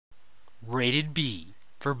Rated B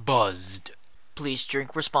for Buzzed. Please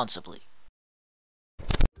drink responsibly.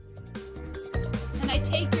 And I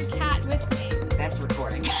take your cat with me. That's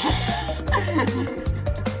recording.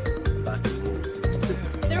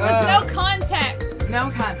 There was no context. No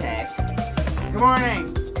context. Good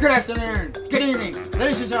morning, good afternoon, good evening,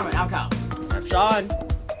 ladies and gentlemen, I'm Kyle. I'm Sean.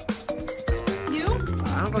 You?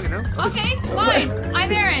 I don't fucking know. Okay, fine.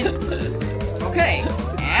 I'm Aaron. Okay,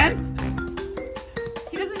 and?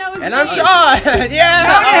 He doesn't know his And name. I'm Sean!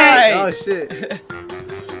 Yeah! Jonas! Oh shit.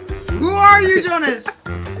 Who are you, Jonas?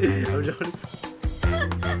 I'm Jonas.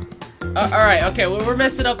 Alright, okay, well, we're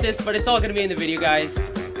messing up this, but it's all gonna be in the video, guys.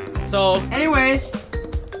 So, Anyways,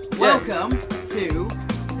 welcome to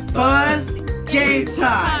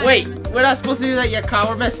Buzzedgametime. wait, we're not supposed to do that yet, Kyle.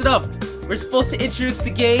 We're messing up. We're supposed to introduce the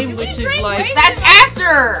game, which is drink like... way That's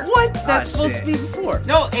after! What? That's supposed shit. to be before.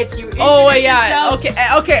 No, it's you. Oh, wait, introduce yeah.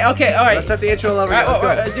 yourself. Okay, alright. Let's set the intro level.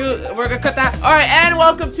 Let's go. We're gonna cut that. Alright, and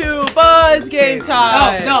welcome to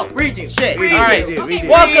Buzzedgametime. No, redo. Shit. Redo. Alright. Redo.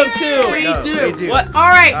 Welcome to... Redo. What?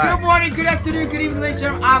 Alright, Alright. good morning, good afternoon, good evening, ladies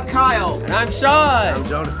and gentlemen, I'm Kyle. And I'm Sean. I'm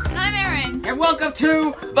Jonas. And I'm Aaron. And welcome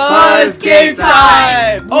to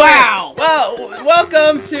Buzzedgametime. Wow. Well,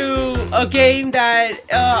 welcome to a game that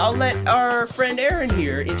I'll let our friend Aaron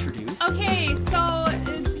here introduce. Okay, so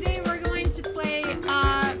today we're going to play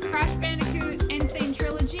Crash Bandicoot and Sane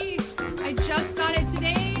Trilogy. I just got it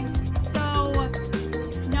today, so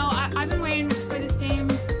no, I've been waiting for this game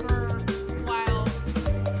for a while,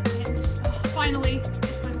 and finally,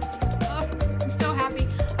 I'm so happy.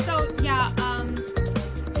 So yeah,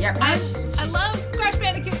 Yeah, I apparently love Crash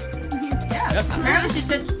Bandicoot. Yeah, Yep. apparently she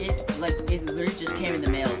said it literally just came in the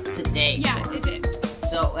mail today. Yeah, it did.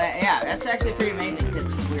 So yeah, that's actually pretty amazing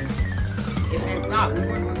because if it's not, we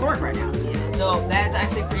wouldn't record right now. So that's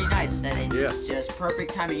actually pretty nice that it's just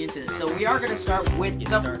perfect timing into this. So we are gonna start with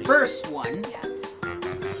the first one.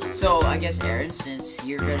 Yeah. So I guess Aaron, since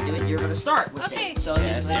you're gonna do it, you're gonna start with Okay. it. So Yeah,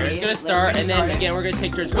 just so let Aaron's me- gonna let's start, get and then started. again we're gonna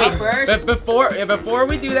take turns. Wait, Wait, first. but before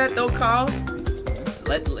we do that though, Kyle,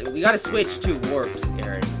 we gotta switch to warped,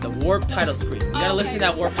 Aaron. The warped title screen. We gotta listen to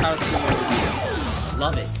that warped title screen.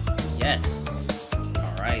 Love it. Yes.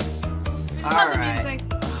 All right. It's not the music.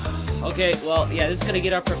 Okay. Well, yeah, this is gonna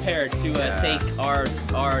get us prepared to take our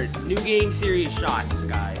new game series shots,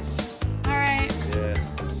 guys. All right. Yeah.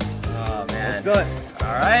 Oh man. Let's go.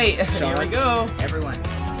 All right. Here we go. Everyone.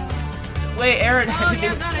 Wait, Aaron. Oh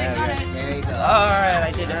yeah, got it. There you go. All right,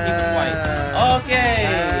 I did it twice.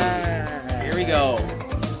 Okay. Here we go.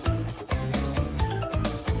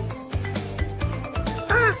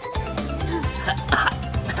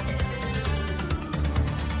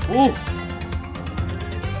 Ooh.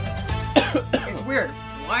 It's weird.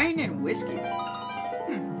 Wine and whiskey.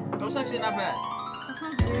 That's actually not bad. That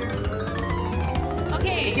sounds weird. They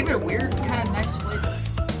Okay, give it a weird, kind of nice flavor.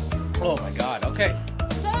 Oh my god. Okay.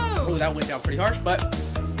 Oh, so that went down pretty harsh, but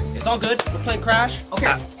it's all good. We're playing Crash.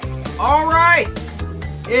 Okay. All right.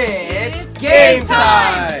 It's Game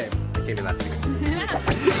time. I gave you last week.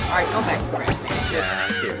 All right, go back to Crash Bandicoot. Yeah,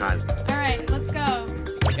 I gave Han. all right, let's go.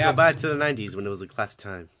 Let's Yeah. go back to the 90s when it was a classic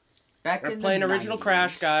time. Back We're in playing the original 90s.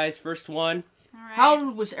 Crash, guys. First one. All right. How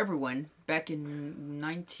old was everyone back in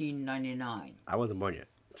 1999? I wasn't born yet.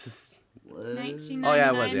 1999. Oh yeah,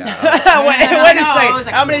 I was. Yeah. Wait a No, I second. was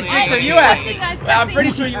like, How many wait, drinks have wait, you wait, had? wait, guys, I'm pretty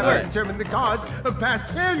sure you I were. determined the cause of past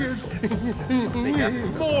failures.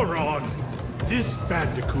 Moron! This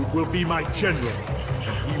Bandicoot will be my general,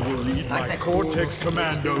 and he will lead Like my that Cortex cool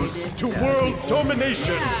commandos music. to Yeah. world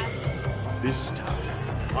domination. Yeah. This time,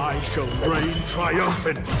 I shall reign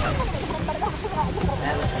triumphant.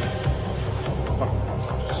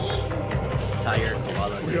 Tired.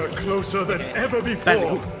 We are closer than ever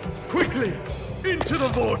before. Quickly, into the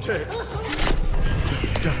vortex.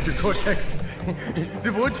 Dr. Cortex,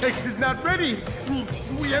 the vortex is not ready.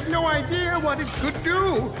 We have no idea what it could do.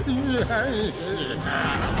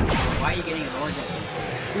 Why are you getting an organ?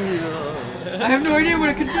 I have no idea what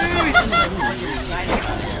it could do. It's just like, you're excited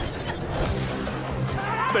about it.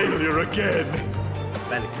 Failure again.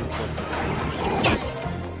 Bandicoot.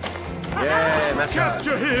 Yeah, mascot.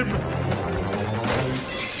 Capture him.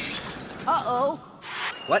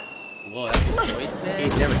 What? Whoa, that's his voice, He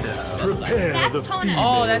man. never said that. Prepare That's the Tony.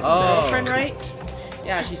 Oh, that's his Oh. girlfriend, right?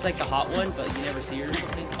 Yeah, she's like the hot one, but you never see her or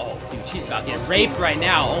something. Oh, dude, she's about to get raped right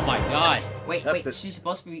now. Oh my god. Wait, Yep, wait, this- she's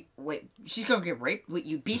supposed to be. Wait, she's gonna get raped? Wait,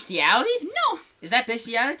 you bestiality? No. Is that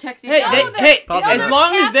bestiality technically? Hey, No, hey, they're as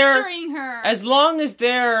long as they're capturing her. as long as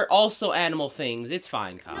they're also animal things, it's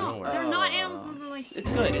fine, Kyle. Don't No, worry. they're not animals. They're like.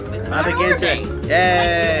 It's good. It's I Why begin are they? to.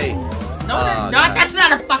 Yay! No, Oh, they're not. God. That's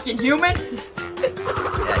not a fucking human.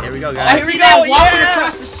 Yeah, here we go, I guys. Here we see go, that walking yeah.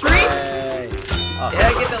 across the street.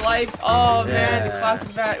 life. Oh man, the classic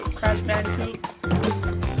Crash Bandicoot.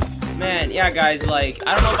 Man, yeah, guys. Like,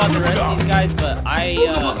 I don't know about the rest of these guys, but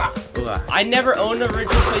I never owned an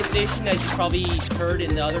original PlayStation, as you probably heard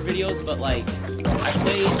in the other videos. But like, I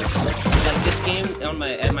played like this game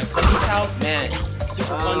at my cousin's house. Man, it's a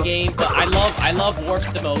super fun game. But I love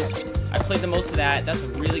Warps the most. I played the most of that. That's a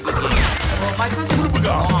really good game. Well, my cousin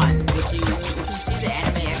Juan, if you see the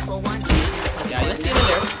Anime Expo one, yeah, you'll see it in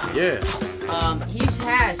there. Yeah. He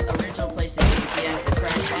has original PlayStation. He has the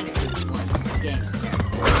Crash Bandicoot games in there.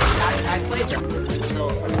 I played them, so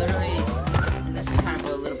literally, this is kind of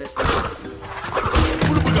a little bit. There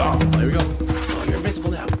we go. Oh, you're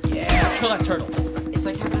invisible now. Yeah, kill that turtle. It's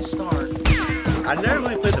like having a star. I never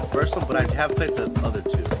really played the first one, but I have played the other two.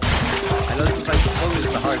 I know this is like totally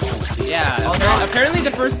the hardest one to see. Yeah, apparently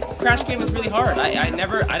the first Crash game was really hard.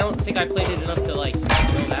 I don't think I played it enough to like know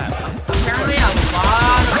that. Apparently a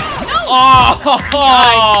lot of...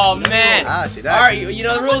 Oh man! Ah, she died. All right, you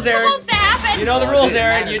know the rules, Aaron. Supposed to happen. You know the rules,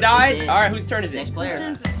 Aaron. You died. All right, whose turn is it? Next player. Whose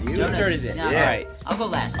turn is it? Whose turn is it? No, All right. I'll go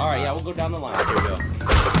last. All right, yeah, we'll go down the line. Here we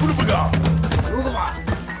go.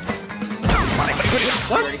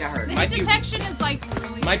 What? Got hurt. The Might hit be- detection is like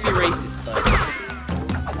really. Might be racist, but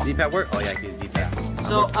D-pad work? Oh yeah, I can use D-pad.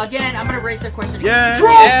 So again, I'm gonna raise the question. Yeah.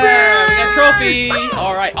 yeah, we got trophy.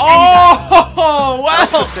 All right. Oh, wow.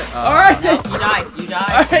 All right. No, you died. You All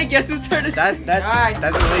died. right. Guess whose turn is it? Alright.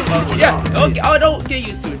 That's a late bubble. Yeah. Okay. Oh, don't get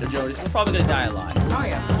used to it, Jonas. We're probably gonna die a lot. Oh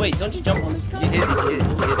yeah. Wait, don't you jump on this guy? You hit it.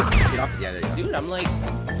 Get off. Yeah, there you go. Dude, I'm like,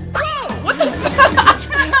 what the fuck?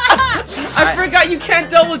 I forgot you can't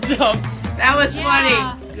double jump. That was Yeah. funny.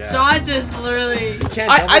 Yeah. So I just literally. You can't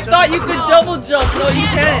I double thought jump? you could No. double jump. No, you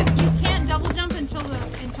can. You can't double jump until.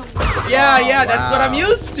 Yeah, that's what I'm wow.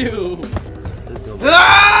 used to. This is gonna be-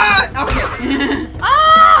 Ah! Okay.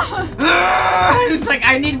 Ah! Ah! It's like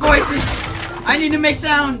I need voices. I need to make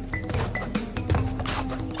sound.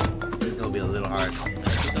 This is gonna be a little hard.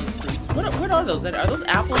 What are those? Are those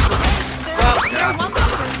apples? They're one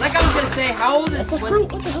fruit. Like I was gonna say, how old is Apple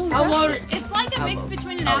fruit? What the hell is how that old? shit? It's like a mix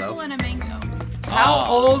between an Hello. apple and a mango. How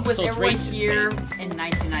old was so it's everyone racist, here in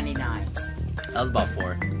 1999? That was about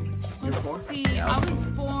 4. Let's see. I was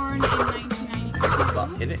born in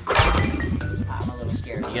 1992. Hit it. I'm a little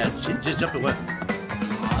scared. Yeah, just jump it. What?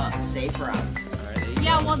 Safe route.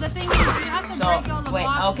 Yeah, well the thing is, you have to So, break all the wait,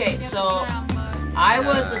 blocks okay, to get so- the ground, but... I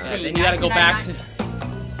was, let's see. Then you gotta go back to.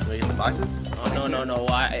 1999. Do I get the boxes? Oh no.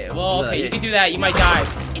 Why? Well, okay, you can do that. You might die.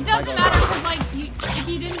 It doesn't matter because, like, if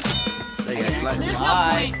you didn't... There you go. There's no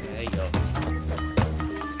Bye. point. There you go.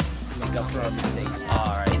 Make up for our mistakes. All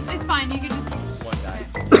right, It's fine, you can just... one guy.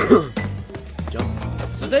 Jump.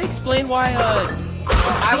 So they explain why.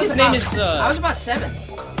 I was his name about, is. I was about 7.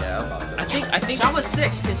 Yeah, about that. I think. So I was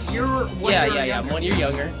 6 because you're 1 Yeah, year yeah. younger. 1 year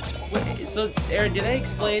younger. So, Aaron, did they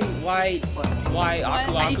explain why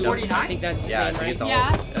Aku Aku? 49? I think that's his Yeah, name, to right? get the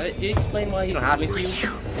Yeah. Did he explain why he's don't have with to. you? He's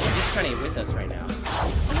just kind of with us right now.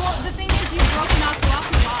 Well, the thing is, you've broken off the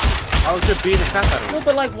box. I was just beating the crap out of No, him.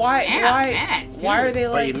 but like, why? Man, Why are they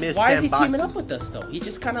But like? you missed Why is 10 he teaming boxes. up with us though? He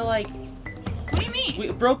just kind of like What do you mean?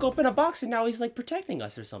 we broke open a box and now he's like protecting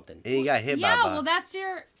us or something. And he got hit by a Yeah, box. well, that's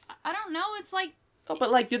your... I don't know, it's like... Oh, but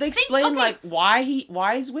like, do they Think- explain okay. like why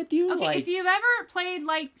he's with you? Okay, like, if you've ever played,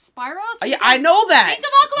 like, Spyro... yeah, I know that. Think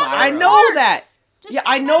of Aku Aku I Sparks. know that. Just Yeah,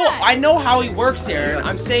 think that. I know how he works, Aaron.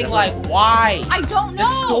 I'm saying like, why? I don't know.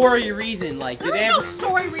 The story reason, like, There do is they no ever?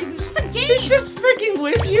 story reason, it's just a game. It's just freaking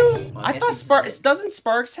with you. Well, I I guess thought it's- Sparks doesn't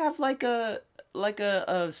Sparks have like a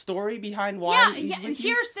story behind why Yeah, he's yeah. with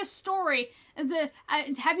you? Here's the story.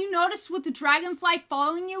 Have you noticed what the dragonfly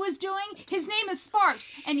following you is doing? His name is Sparks,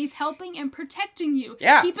 and he's helping and protecting you.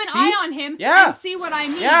 Yeah, Keep an see? eye on him Yeah. and see what I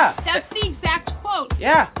mean. Yeah. That's the exact quote.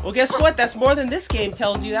 Yeah. Well, guess what? That's more than this game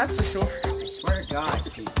tells you. That's for sure. I swear to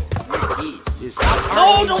God, people. Jeez. Just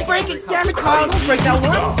No, don't break it. Damn it, Kyle. Don't break that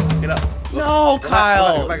one. get up. No, back,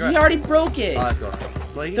 Kyle. go back, go back. He already broke it. Oh, let's go.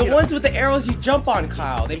 Well, you can The get ones with the arrows you jump on,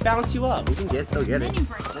 Kyle. They bounce you up. up. You can still get Then it. you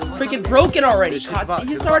break it. Freaking broken already. Just Kyle. about-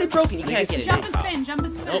 It's already broken. You can't get it. Jump and spin, jump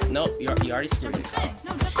and spin. Nope. You already screwed Jump and it. spin.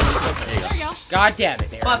 No, jump and spin. There you go. God damn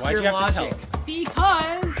it, Aaron. Fuck Why'd your you have to tell logic. him?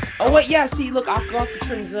 Because Oh, wait, yeah. See, look. Aku Aku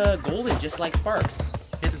turns golden just like Sparks.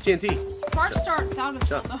 Hit the TNT. Sparks starts out as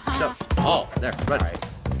Jump. Jump. Oh. There. Run. Alright.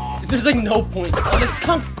 There's like no point. Oh, the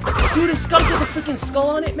skunk. Dude, a skunk with a freaking skull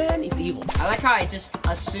on it, man. He's evil. I like how I just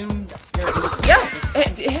assumed they're evil. Yeah.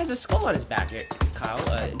 Just, It has a skull on his back here, Kyle.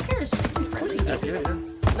 who cares? Be friendly. That's good.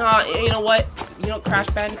 Nah, you know what? You know Crash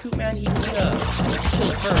Bandicoot, man? He kills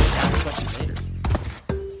first, ask questions later.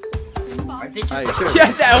 Are they just Alright, sure.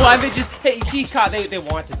 Yeah, why they just, hey, see, Kyle, they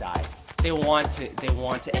want to die. They want to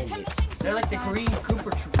end it. They're like the green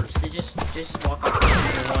Cooper Troopers. They just walk up. They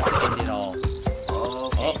want to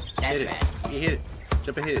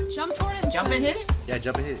Jump and hit it. Jump toward it. Jump and hit it? Yeah,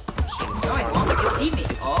 jump and hit it. No, it won't. It'll eat me.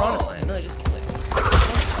 It's a piranha plant. No, just kill it.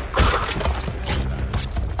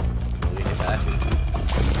 We hit that.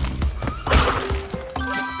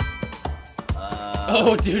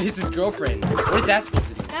 Oh, dude, it's his girlfriend. What is that supposed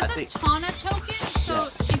to do? That's a Tana token. So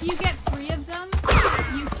if you get 3 of them,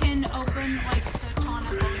 you can open like the Tana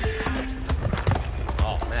bonus round.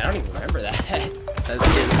 Oh man, I don't even remember that.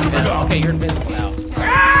 That's it. Okay, you're invincible now.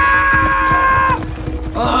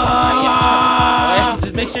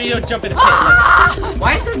 Just make sure you don't jump in the pit.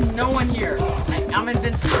 Why is there no one here? I'm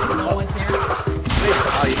invincible. No one's here.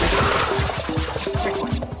 Oh, you missed it.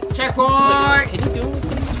 Checkpoint. Checkpoint! Can you do it?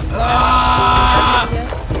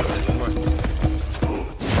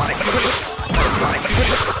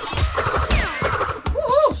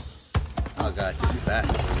 Oh god, too fast.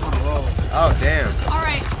 On a roll. Oh damn.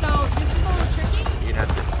 Alright, so this is a little tricky. You'd have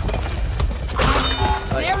to.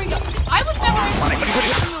 There we go. See, I was never able to get it.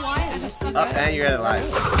 I don't know why. I just suck Up at it. and you're at it live.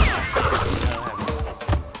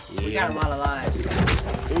 We got a lot of lives.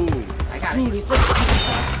 Ooh, I got Dude, it. it's like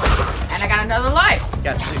And I got another life. you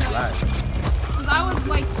got 6 lives. Because I was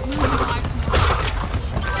like losing lives.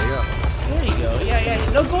 There you go. there you go.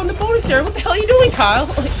 Yeah. No, go in the bonus area. What the hell are you doing, Kyle?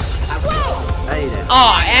 Now you did.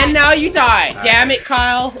 Aw, and now you die. Damn it,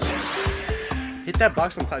 Kyle. Hit that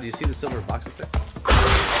box on top. Do you see the silver box up there?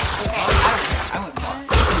 I went far.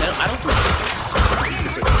 I don't think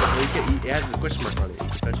It has a question mark on it. You can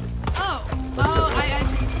touch it. Oh, I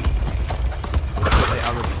see. Wait,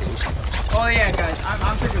 I'll repeat it. Oh yeah, guys.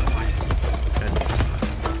 I'm trigger point.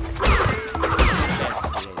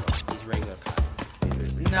 he's regular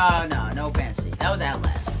Kyle. No fancy. That was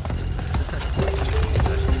Outlast. You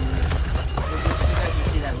guys will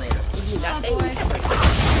see that later. Oh, boy.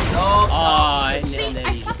 No. Aw, See, and then I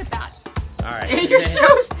he suck at that. Alright. Your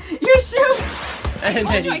shoes! Your shoes! And I then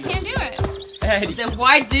told you I he can't do it. and he- Then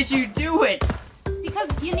why did you do it? Because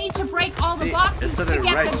you need to break all the See, boxes it's to to the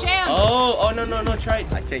get right. the jam. Oh, no, try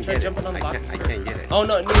it. I can't Try get it. jumping on the I boxes. can't get it. Oh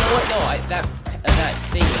no, you know what? No, that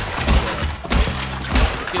thing is.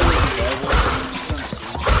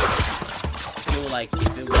 Feel like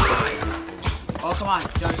if it was Oh, come on.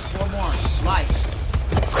 Just 4 more. Life.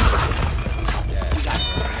 You got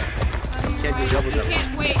it. Can't do double You jump.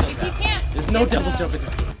 can't wait. If you can't, there's no hit double the- jump in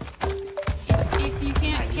this game. If you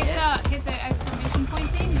can't hit the exclamation point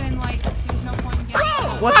thing, then like there's no point in getting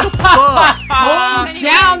it. What the fuck? Hold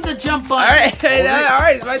down the jump button. Alright,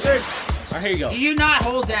 alright, it's my turn. Alright, here you go. Do you not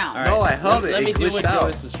hold down? Alright, No, I held it. Let me It do glitched what out.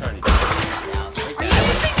 Jonas was trying to do. Are you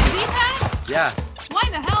using the D-pad? Yeah. Why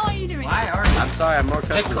the hell are you doing Why that? are you? I'm sorry. I'm more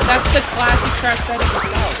custom. That's the classic Crash Bandicoot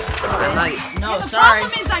style. I'm not. No, the sorry.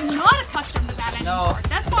 problem is I'm not accustomed to that No. anymore.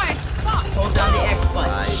 That's why I suck. Hold down the X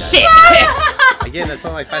button. Shit! Again, that's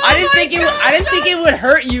not like 5 I didn't think it would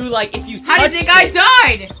hurt you like if you touched How do you think I it.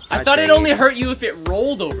 died? I thought it only hurt you if it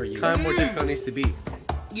rolled over you. How more difficult it needs to be.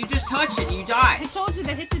 You just touch it and you I die. told you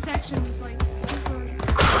the hit detection is like super. Now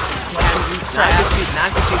I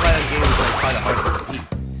can see why that game is like quite hard to beat.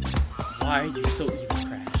 Why are you so evil,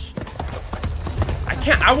 Crash? I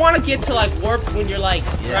can't. I want to get to like warp when you're like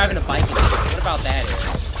driving a bike. And stuff. What about that?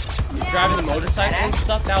 Aaron? You're driving the motorcycle and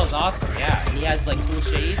stuff. That was awesome. Yeah, and he has like cool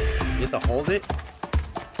shades. You have to hold it.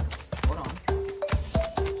 Hold on.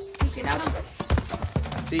 Get out.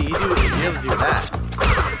 See, you able to do that.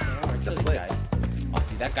 Kill this guy. Oh,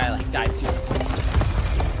 dude, that guy like died super quick.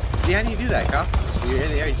 See, how do you do that, Kyle? You're in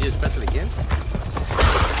the air, you just press it again?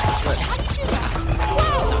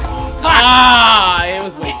 Ah, it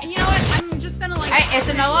was wasted. You know what? I'm just gonna like. Hey, it's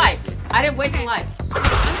another life. I didn't waste a life. I'm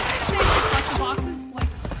just gonna say like the boxes like.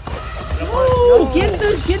 No, get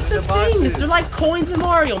the boxes. things. They're like coins in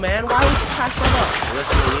Mario, man. Why would you pass that The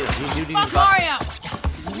rest of the you do Fuck these Mario! up?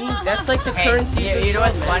 You need, that's like the Hey, currency. you know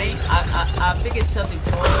what's funny? I think it's something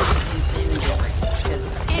totally insanely different. Because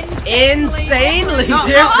Insanely No, no,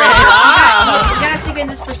 different. no, Wow. you gotta think in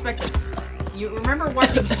this perspective. You remember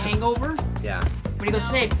watching Hangover? Yeah. When he goes,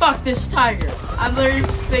 hey, fuck this tiger. I'm literally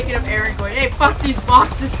thinking of Aaron going, hey, fuck these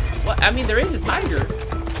boxes. Well, I mean, there is a tiger.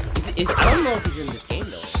 I don't know if he's in this game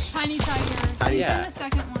though. Tiny tiger. Tiny- He's Yeah. in the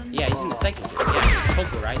second one. Yeah, he's in the second game. Yeah,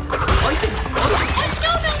 Poker, right? Oh,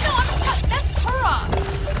 no, that's Pura.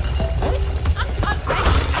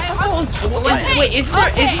 Wait, isn't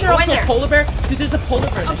there also a polar bear? Dude, there's a polar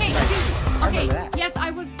bear. Okay, I okay, remember that. yes, I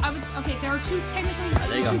was, okay, there are technically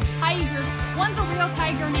there you two go. tigers. One's a real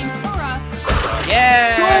tiger named Pura,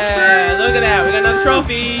 Yeah! Look at that. We got another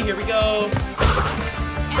trophy. Here we go.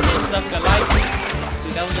 and then Stuff got life.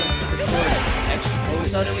 Dude, that was a super short extra.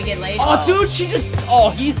 So did we get laid? Oh, dude, she just.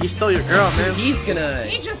 Oh, You stole your girl, man. he's gonna.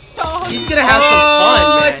 he just stole. He's gonna have some fun,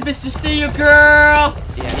 Oh, man. it's Mr. Steal Your Girl.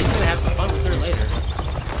 Yeah, he's gonna have some fun with her later.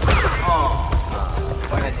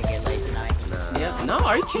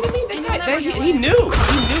 are you kidding me? That guy, he knew.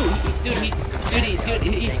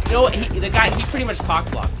 The guy, he pretty much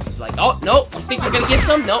cock-blocked. He's like, oh, no, you think you're gonna get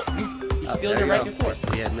some? Nope. He steals it right before.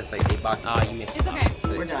 Yeah, missed like 8 boxes. Oh, you missed It's okay.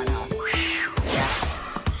 We're done, huh?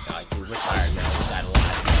 Oh, dude, we're tired now. We died a lot.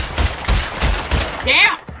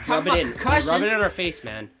 Damn! Rub it in. Concussion. Rub it in our face,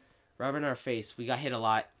 man. Rub it in our face. We got hit a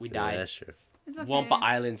lot. We died. Yeah, that's true. It's okay. Wampa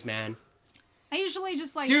Islands, man. I usually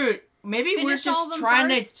just like. Dude, maybe we're Finish all just of them trying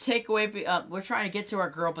first? to take away. We're trying to get to our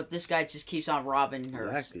girl, but this guy just keeps on robbing her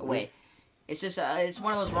Exactly. away. It's just, it's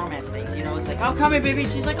one of those romance things, you know. It's like, oh, come here, baby.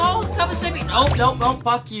 She's like, oh, come and save me. Nope, nope, nope.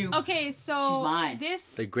 Fuck you. Okay, so She's mine.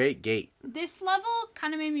 this The Great Gate. this level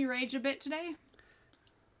kind of made me rage a bit today.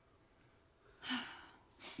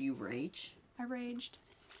 You rage? I raged.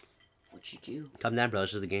 What you do? Calm down, bro.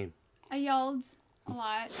 It's just a game. I yelled a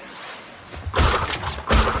lot. I made myself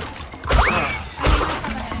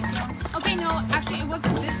a headache. Okay, no, actually, it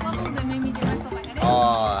wasn't this level that made me do myself a headache.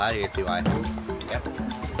 Oh, I can see why. Yep.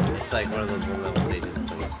 It's like one of those one-level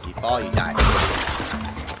stages. Like, you fall, you die. Okay,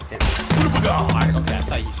 I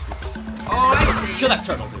thought you should. Oh, I see. Kill that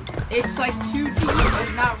turtle, dude. It's like 2D,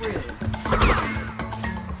 but not really.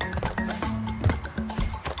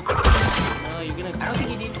 No, you're gonna. I don't think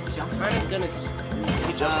you need to jump. Kind of gonna.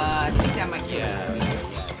 I think that might kill Yeah. you.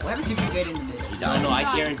 What happens if you get in the middle? No, I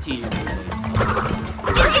guarantee you.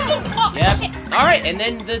 Oh, Yep. shit. All right, and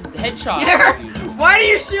then the headshot. Here! Why do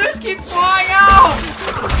your shoes keep flying out?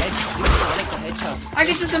 I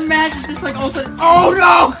can just imagine just like all of a sudden. Oh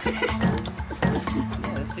no!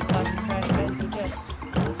 Yeah, that's the classic Crash Bandicoot.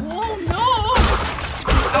 Oh no!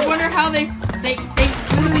 I wonder how they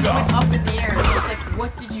literally went up in the air. So it's like,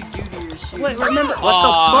 what did you do to your shoes? Wait, remember Oh, what the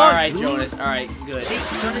fuck? all right, dude? Jonas. All right, good. See,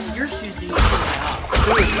 Jonas, your shoes didn't even fly off.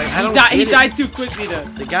 Dude, like, I don't He get it. died too quickly to.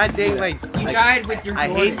 The goddamn like. You like, died with your I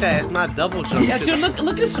Jordans. hate that. It's not double jump. Yeah, dude, look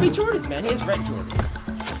at his sweet Jordans, man. He has red Jordans.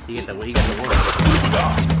 You got the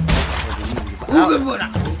one. I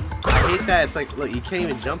hate that. It's like, look, you can't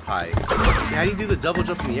even jump high. How do you do the double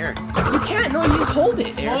jump in the air? You can't. No, you just hold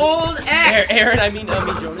it. Aaron. Hold X! Aaron, I mean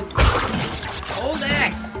Jonas. Hold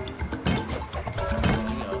X! There you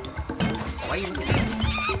go. Why are you looking at me?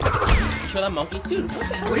 Kill that monkey, dude. What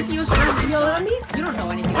the hell? What if he was friendly? You know what I mean? You don't know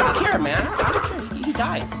anything I don't about care, this man. I don't care. He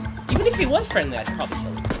dies. Even if he was friendly, I'd probably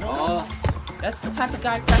kill him. Oh. That's the type of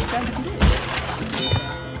guy Crash Bandicoot is.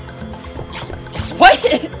 What?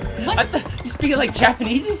 You speaking like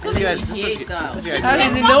Japanese or It's something? like GTA style. I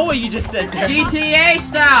don't even know what you just said there. GTA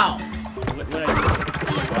style! What I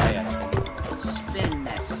do? Spin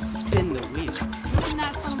that. Spin the wheel. Spin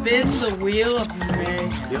that son of a Spin bitch. the wheel of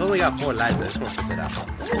mayhem. You've only got 4 lives. I just want to put that out.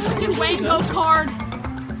 Fucking Wango card.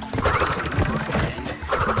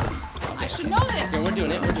 I should know this. Okay, we're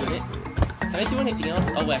doing it. We're doing it. Can I do anything else?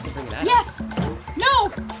 Oh, wait, I can bring it out. Yes. No.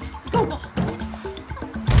 Go.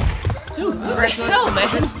 Dude, what the hell, man?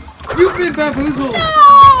 You've been bamboozled!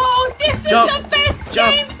 No! This is Jump. the best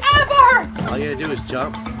Jump. game ever! All you gotta do is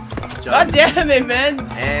jump. God damn it, man! The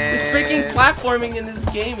And freaking platforming in this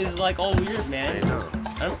game is like all weird, man. I know.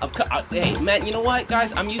 Hey, man, you know what,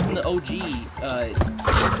 guys? I'm using the OG D-pad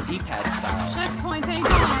style. Checkpoint, thank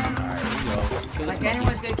God. Alright, here we go. Kill this Like monkey.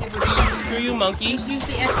 anyone's gonna give her Screw you, monkey. Just use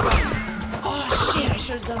the X button. Oh, shit, I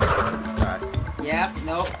should have done that. Alright. Yep,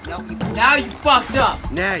 nope. Now you fucked up!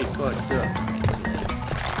 Now you fucked up.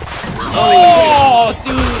 Oh,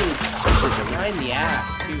 dude! Right in the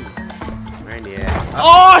ass, too. Right in the ass.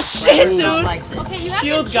 Oh, shit, Someone dude! likes it. Okay, you have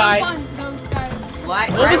Shield to guy. jump on those guys. Right,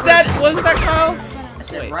 What was that? What was that, Kyle? I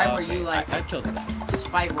said Wait, right oh, where you okay. like I killed him.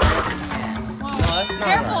 spike right up in the ass. Whoa. No, that's not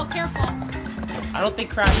Careful, right. careful. I don't think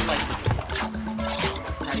Crash likes it.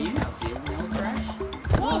 How do you know? Do you know Crash?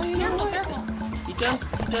 Whoa, you know careful, what? careful. He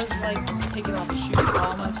does like taking off his shoes.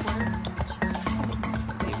 Follow him on Twitter?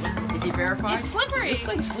 Is he verified? It's slippery. Is this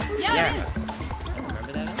like slippery? Yeah, Yeah. it is. I don't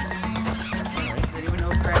remember that. Does anyone know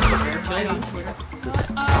Crash is verified on Twitter?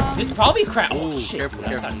 It's probably Crash. Oh Ooh, shit! careful, dude, I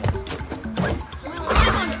careful. thought he was good.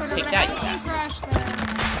 I'm on Twitter, Take but that, I you don't see Crash there.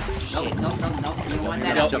 Nope, Shit. nope. You don't want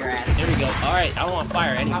that Nope. up your ass. There we go. All right, I don't want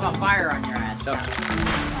fire How anyway. about fire on your ass? Nope.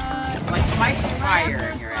 My spicy fire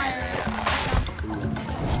in your ass.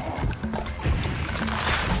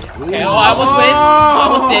 Okay, oh, I almost win.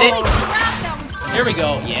 Almost did Holy it. crap, that was close. Here we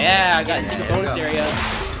go. Yeah, I got a Yeah, secret there we bonus go. area.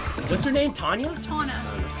 What's her name? Tanya? Tana.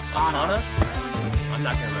 Tana? I'm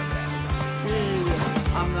not gonna remember that.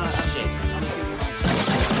 I'm not. Shit. I'm too much.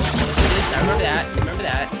 This, I remember that. Remember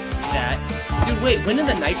that. That. Dude, wait. When did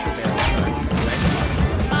the nitro barrel start?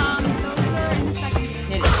 Those are in the second year.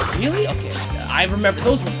 Hit it. Really? Okay. I remember.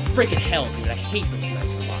 Those were freaking hell, dude. I hate those nitro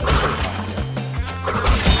bombs.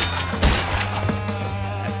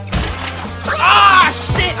 Ah,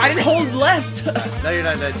 shit! it! I didn't hold left! No, you're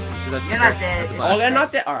not dead. You're not dead. Oh, I'm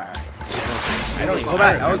not dead? Alright. I don't even go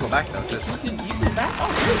back. I would go back though. Just... You can back?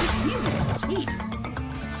 Oh, good. It's easy. Sweet.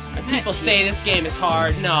 As people say this game is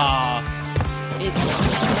hard. Nah. It's not.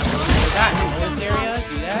 Do that in this area.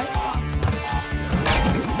 Do that.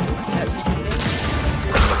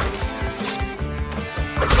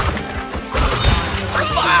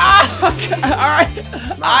 Alright.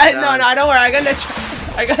 No, don't worry. I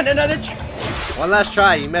got another try. One last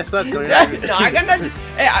try. You mess up. Don't No, I got another.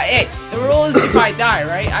 Hey, the rule is if I die,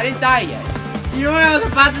 right? I didn't die yet. You know what I was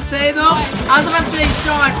about to say though? I was about to say,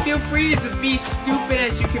 Sean, feel free to be stupid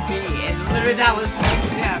as you can be, and literally that was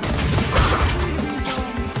yeah.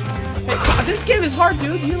 Hey, this game is hard,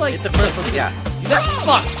 dude. You like Hit the first one. Yeah.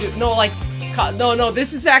 Fuck, dude. No, like, no.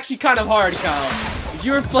 This is actually kind of hard, Kyle. If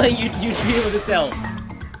you were playing, you'd be able to tell.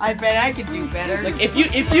 I bet I could do better. Like if you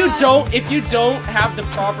don't have the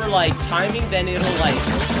proper like timing, then it'll like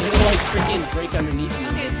freaking break underneath you.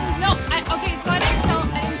 Okay, no, okay, so I didn't tell you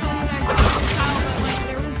guys about Kyle, but like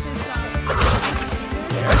there was this guy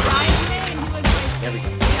today and he was like There we go.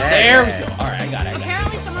 There we go. Alright, I got it.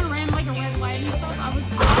 apparently someone ran like a red light and stuff. I was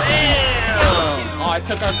Bam! Oh, I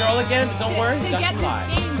took our girl again, but don't worry, to got get some this lives.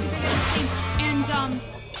 game, and I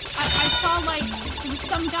saw like there was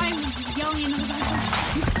some guy who was yelling and the guy was like,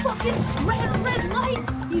 "You fucking ran a red light,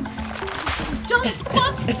 you dumb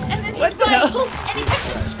fuck!" And then What he's the like, hell? and he kept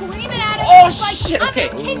just screaming at him. Oh He's like, shit! "I'm Okay,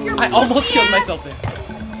 gonna kick your I almost pussy killed ass." myself there.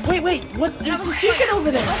 Wait, what? There's a secret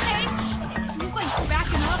over there. Okay, he's like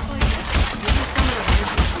backing up, like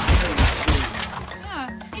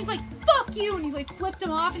yeah. He's like, "Fuck you!" and he like flipped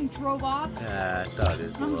him off and he drove off. Yeah, that's how it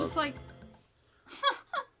is. And I'm just like,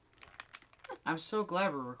 I'm so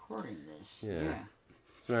glad we're recording this. Yeah.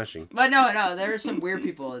 Smashing. But no, there are some weird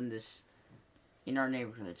people in our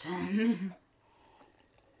neighborhoods.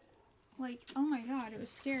 like, oh my god, it was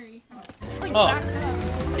scary. It's like Oh. backed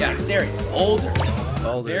up. Yeah, scary. Older.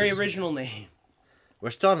 Boulders. Very original name.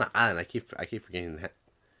 We're still on the island. I keep forgetting that.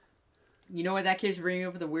 You know what that keeps bringing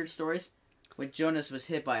up with the weird stories? When Jonas was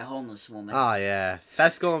hit by a homeless woman. Oh yeah,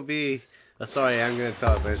 that's gonna be a story I'm gonna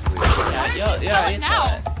tell eventually. Yeah, it's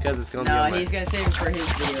now? Because it's gonna be No, on my... he's gonna save it for his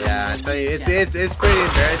video. Yeah, I tell you, it's pretty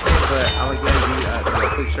embarrassing, but I'm gonna give you a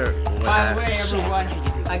quick shirt. By the way, everyone,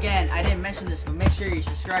 again, I didn't mention this, but make sure you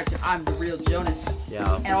subscribe to I'm the Real Jonas,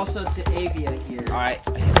 Yeah. and also to Avia here. Alright.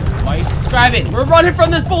 Why are you subscribing? We're running from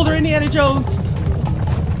this boulder, Indiana Jones!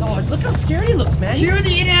 Oh, look how scared he looks, man. Cue the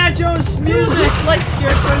Indiana Jones Dude, music, he's like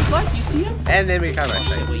scared for his life. You see him? And then we come Oh, right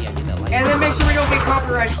shit, wait, yeah, get that light. and then make sure we don't get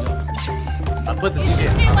copyrights. I'll put the You should shit.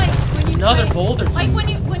 say like when you Another play, boulder. like when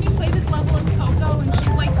you play this level as Coco and she's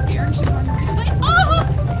like scared and she's running around, she's like, oh!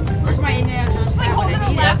 Where's my Indiana Jones? Like hat when I holding a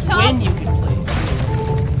need it? That's laptop. when you can play.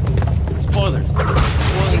 Spoilers.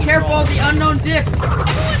 Be careful of the unknown dip. Everyone.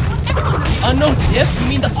 Unknown dip? You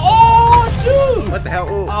mean the... Oh, dude! What the hell?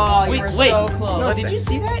 Ooh. Oh, you Wait, were wait. so close. No, did you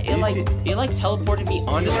see that? Did you see- It like teleported me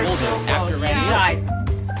onto You the were boulder so after close. running You up. died.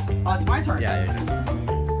 Oh, it's my turn. Yeah.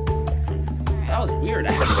 That was weird,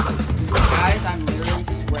 actually. Guys, I'm literally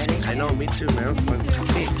sweating. I know, me too, man. I'm sweating.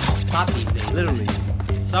 It's hot these days. Literally.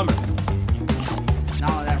 It's summer.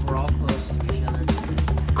 Now that we're all close to each other.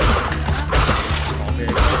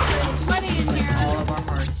 It's sweaty in here. All of our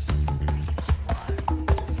hearts.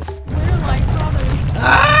 We're like brothers.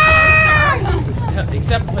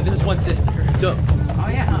 Except when there's one sister. Duh. Oh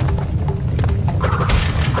yeah, huh?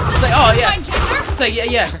 It's like, oh, yeah. My gender? It's like, yeah,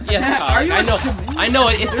 yes, Kyle. Are you I know. assuming? I know,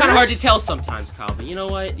 it's kind of hard to tell sometimes, Kyle, but you know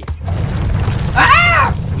what?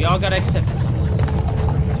 Ah! We all gotta accept it sometimes.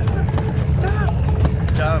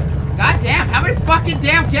 Jump. God damn, how many fucking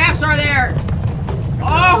damn gaps are there?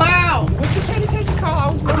 Oh hell! What you trying to take, Kyle?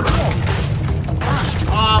 I was running close.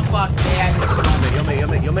 Oh fuck, yeah, I missed one.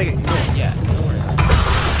 You'll make it. Yeah, don't worry.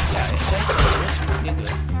 Yeah, it's safe. You do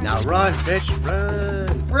it. Now run, bitch, run.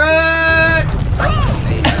 Run!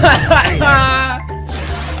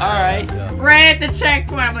 Alright. Right at the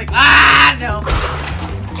checkpoint, I'm like, ah, no.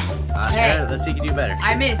 Hey. Let's see if you can do better.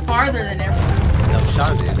 I made it farther than everyone. No,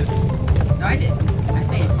 Sean did. No, I didn't. I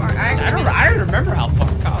made it far. I don't remember how far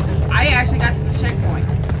Kyle did. I actually got to the checkpoint.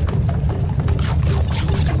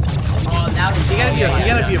 Oh, now You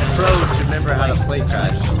gotta be a pro to remember how to play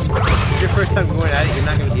Crash. If your first time going at it, you're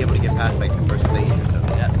not gonna be able to get past like the first stage or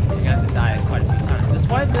something. Yeah, you're gonna have to die quite a few times. That's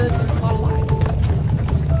why there's a lot of lives.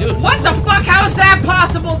 Dude, What the fuck? How is that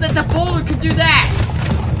possible that the boulder could do that?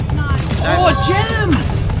 It's not. Oh, a gem!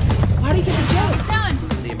 How do you get the gem? It's done.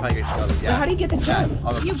 You probably get yourself. Yeah, how do you get the gem?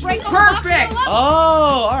 You break all Perfect! the boxes.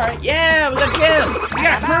 Oh, alright. Yeah, we got a gem. We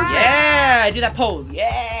got perfect. Yeah, do that pose.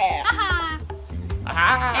 Yeah. Haha.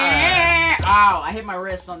 Ah. Eh. Ow, I hit my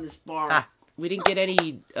wrist on this bar. Ah. we didn't get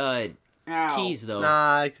any keys though.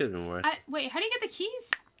 Nah, it could have been worse. Wait, how do you get the keys?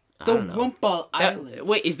 I The don't know. Wumpa Islands.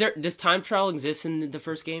 Wait, does time trial exist in the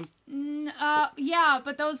first game? Yeah,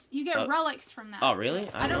 but those you get relics from that. Oh, really?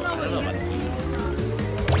 I don't know what you about get the the keys. keys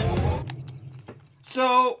from.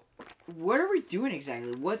 So, what are we doing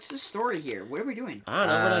exactly? What's the story here? What are we doing? I don't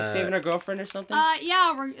know. We're like saving our girlfriend or something.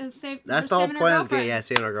 Yeah, we're saving. That's the whole saving point our of the game. girlfriend, Yeah,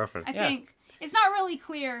 saving our girlfriend. I think it's not really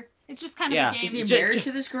clear. It's just kind of a game. Is he J- married j-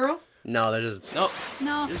 to this girl? No, they're just. Nope.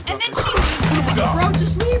 No, Just and then girlfriend. she leaves him. Bro,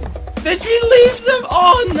 just leave. Then she leaves him.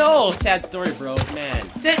 Oh no! Sad story, bro. Man.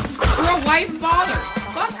 That girl, why even bother?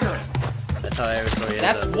 Fuck her. That's how every story ends.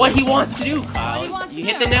 That's what he wants to do, Kyle. he wants You to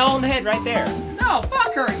hit do. the nail on the head right there. No,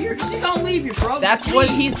 fuck her. She's gonna leave you, bro. That's Leave. what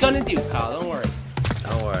he's gonna do, Kyle. Don't worry.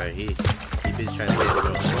 Don't worry, he's trying to save the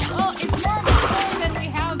girl. Well, it's more of a story than we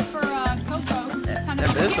have for Coco. It's kind of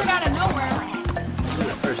Yeah, appeared out of nowhere. This is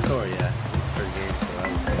the first story, yeah. This is the first game, so that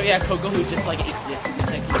was- But yeah, Coco who just like exists in the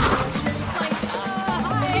second game. It's just like,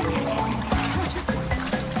 hi.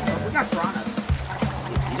 We got piranhas.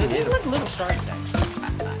 They look like little sharks, actually.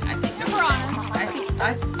 I think They're piranhas.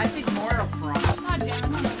 I think more of piranhas. God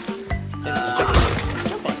damn it.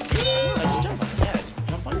 Jump on. Just jump on. Yeah,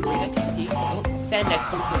 jump on. Great activity. Don't stand next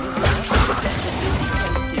to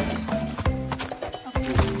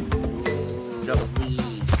Jump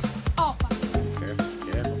leaves. Oh, fuck. Careful,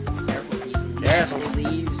 careful. Careful, these Careful. nasty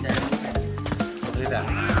leaves that are moving. Look at that.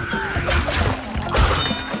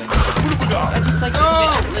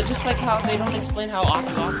 just like how they don't explain how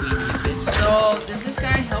Aki exists. So, does this guy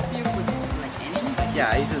help you with, like, anything?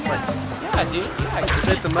 Yeah, he's just like. Yeah, dude. Yeah, Just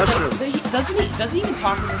hit the mushroom. Does he even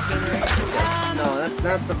talk in this game? No, that's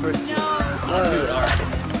not the first. No. Dude, alright.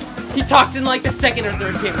 He talks in like the second or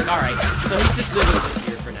third game. Like, alright. So he's just literally just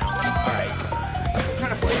here for now. Alright. What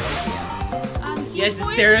kind of voice does he have? He has a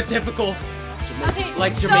voiced- stereotypical, Okay,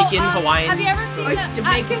 like so, Jamaican, Hawaiian. Have you ever seen Oh, it's the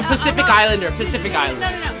Jamaican. Pacific Islander. Pacific No,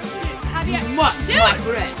 Islander. no, no. Have you? Must, Dude, my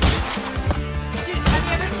friend. dude, have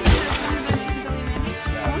you ever seen the Adventures of Billy and Mandy?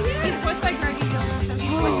 Oh, yeah. He's voiced by Greg Eagles, so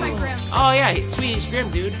he's voiced by Grim. Oh yeah, Swedish Grim,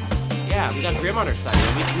 dude. Yeah, we got Grim on our side.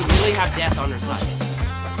 We really have death on our side.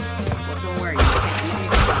 Well, don't worry, you can't leave me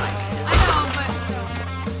behind. I know, but so.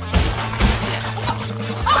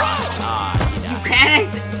 Ah, you You died.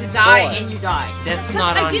 panicked to die Boy. and you died. That's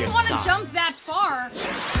not I on your didn't want to side. jump that far.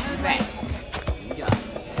 Back. You died.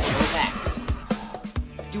 Go back.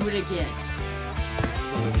 Do it again.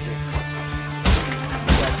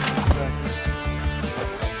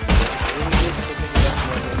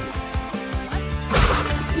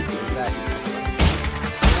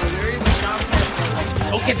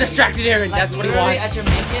 Don't get distracted, Aaron. That's what he literally wants. at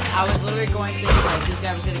Jamaican, I was literally going to think like this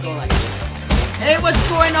guy was gonna go like, "Hey, what's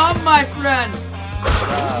going on, my friend?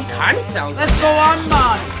 He kind of sounds Let's like go that. on,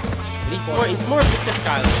 man." But he's more Pacific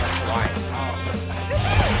Islander than Hawaiian.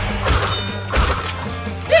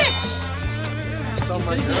 Bitch! Oh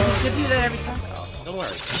my You god. could do that every time. Oh, don't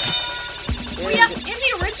worry. Well, yeah, in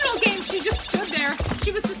the original game, she just stood there.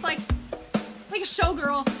 She was just like a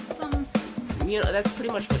showgirl. Some. You know, that's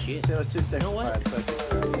pretty much what she is. She was 2 seconds. know what?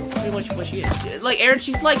 Pretty much what she is. Like Aaron,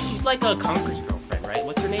 she's like a Conker's girlfriend, right?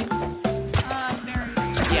 What's her name? Barry.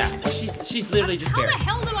 Yeah, she's literally just How the Barry.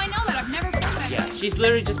 hell do I know that? I've never played that. Yeah, she's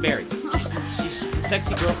literally just Barry. She's the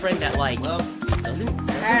sexy girlfriend that like Well, doesn't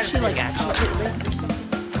she like actually get raped or something?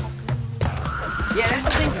 yeah, that's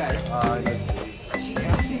the thing, guys. She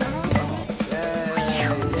actually.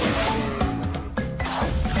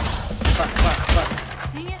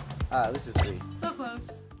 Dang it. This is 3. So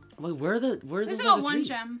close. Wait, where are those There's other about one three?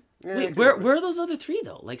 gem. Wait, where are those other 3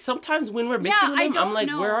 though? Like sometimes when we're missing I them, I'm don't like,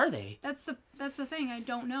 know. where are they? That's the thing. I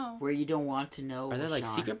don't know. Where you don't want to know. Are there like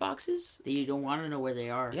Sean. secret boxes? That you don't want to know where they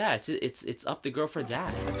are. Yeah, it's up the girlfriend's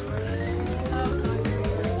ass. That's where it is. Oh,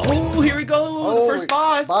 Oh, here we go. The first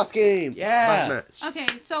boss. Boss game. Yeah. Boss match. okay,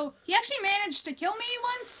 so he actually managed to kill me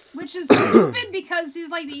once, which is stupid because he's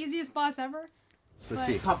like the easiest boss ever. Let's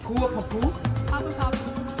see. Papua Papu? Papa Papa.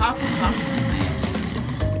 Papu Papu.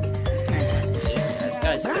 This guy's This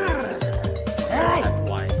guy's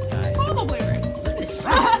Hawaiian guy. Probably racist. This Oh,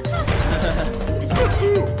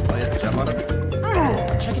 you have to jump on him?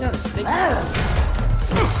 Check it out. It's thick.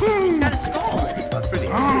 He's got a skull in it. That's pretty.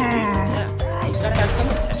 Yeah. He's gotta have some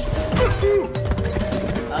protection.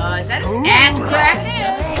 Is that his ass crack? It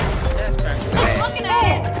is. That's correct. I'm looking at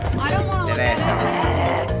it. I don't want to look at it.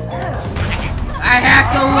 I have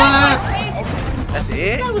to look! That's it?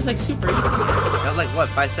 This guy was like super easy. That was like, what,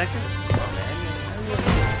 5 seconds?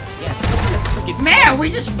 Yeah, that's freaking Man, we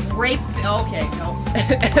just raped. Okay, no.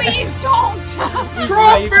 Please don't.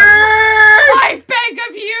 Trophy! I beg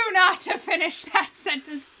of you not to finish that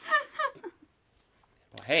sentence.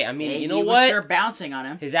 Well, Hey, I mean, Hey, you know he was what? sure bouncing on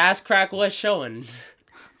him. His ass crack was showing.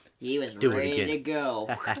 He was Do it ready again. to go.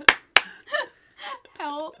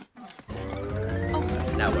 Help.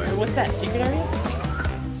 Now where? What's that? Secret area?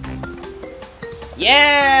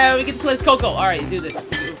 Yeah, we get to play as Coco. All right, do this.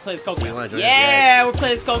 We'll play as Coco. You wanna join us? Yeah, we're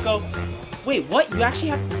playing as Coco. Wait, what? You actually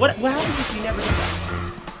have? What happens if you never do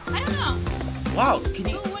that? I don't know. Wow, can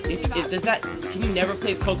you? Who wouldn't do If that? does that? Can you never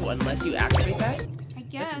play as Coco unless you activate that? I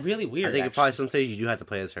guess. That's really weird. I think actually. probably some stage you do have to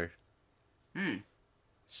play as her.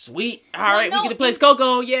 Sweet. All Well, right, no, we get to play in- as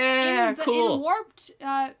Coco. Yeah, In cool. Warped,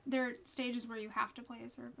 there are stages where you have to play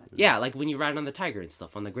as her. But Yeah, like when you ride on the tiger and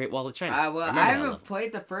stuff on the Great Wall of China. Well, remember I that haven't level.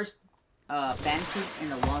 played the first Bandicoot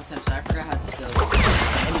in a long time, so I forgot how to still.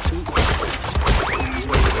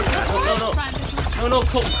 No,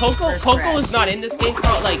 Coco First Coco crash. is not in this game.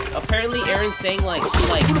 Like, apparently Aaron's saying, like, she,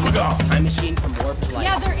 like, uses a time machine from Warp to, like,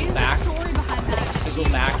 yeah, there is back, a story behind that. to go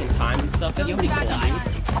back in time and stuff. That's Goes pretty back cool, in dude. time.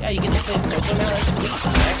 Yeah, you get to play as Coco now. That's sweet. I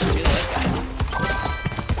actually really like that.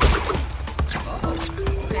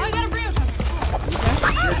 Oh, I got a Brio shot.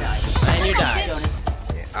 And you die. Jonas.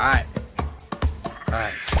 Alright.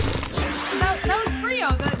 Alright. That was Brio,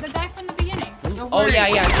 the guy from the beginning. Oh, yeah,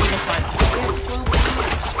 yeah.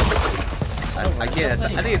 I get it. I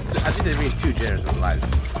think they're being too generous with lives.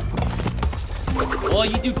 Well,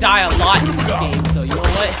 you do die a lot in this game, so you know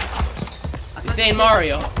what? This ain't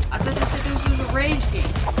Mario. I thought they said this was a rage game.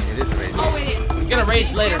 It is a race. Oh, it is. We're gonna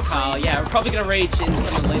rage later, Kyle. Yeah, we're probably gonna rage in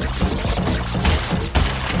some of the later.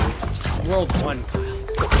 This is World 1, Kyle. I'm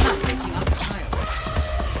not raging, I'm tired.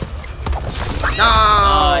 No!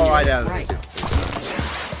 you're I know. right.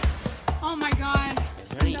 Oh my god.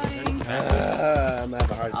 Ready? I'm dying. I'm gonna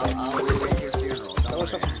have a hard time. I'll wait at your funeral. Don't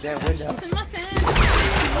What's up worry. with the damn window? Listen, listen.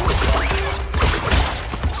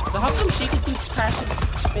 So how come she could do Crash's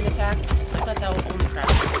spin attack? I thought that was only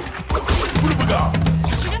Crash.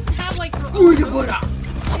 She doesn't have like her own Ooh, you moves. put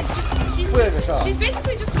She's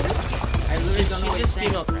basically just a moose kid. I literally don't know what She's he's just saying.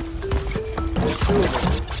 female Crash.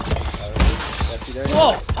 There.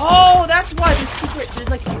 Whoa! Oh, that's why there's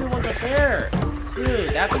like secret ones up there. Dude,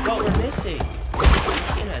 that's what we're missing.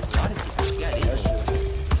 This game has a lot of secrets. Yeah, it is.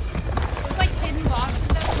 There's like hidden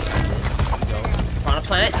boxes everywhere. Piranha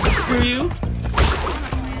Planet, screw you.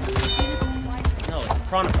 No, it's a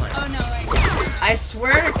Piranha Planet. Oh no, wait. I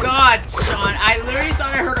swear to God, Sean, I literally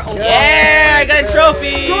thought I heard a Yeah, I got a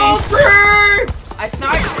trophy! Trophy! I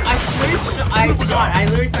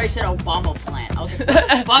literally thought you said Obama plant. I was like, what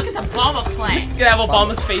the fuck is Obama plant? It's gonna have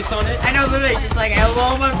Obama's face on it. I know, literally, just like,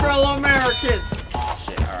 hello, my fellow Americans.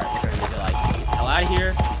 Shit, alright, we're gonna need to like get the hell out of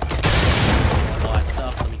here. All that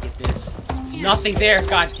stuff, let me get this. Nothing there,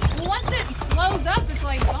 god. Well, once it blows up, it's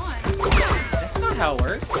like gone. That's not how it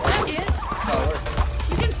works. That is.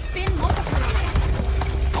 You can spin multiple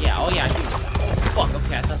ways. Yeah, oh yeah, I do. Fuck,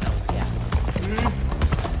 okay, I thought that was a gap.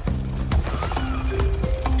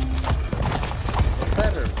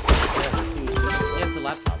 Yeah, it's a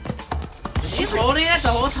laptop. She's holding it the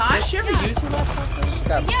whole time? Does she ever use her laptop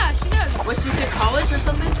though? Yeah, she does. Was she in college or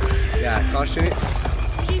something? Yeah, cross street.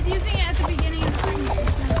 She's using it at the beginning of the second game.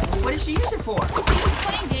 What did she use it for? She's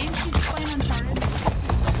playing games. She's playing Uncharted.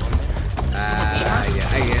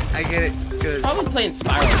 I get it. Good. Probably playing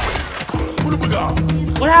Spiral.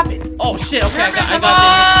 What happened? Oh shit, okay, I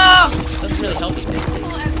got this. That's really helping me.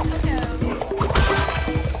 Well, as Coco.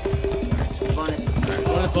 Bonus.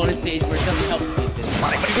 One of the bonus stages where it doesn't help me with this.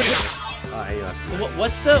 Oh, here you are. So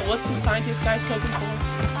what's the scientist guy's token for?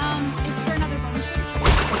 It's for another bonus stage.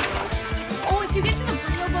 Oh, if you get to the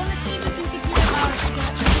Brio bonus stages, you can keep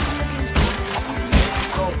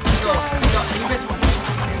Go. You missed one.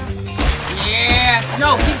 Yeah.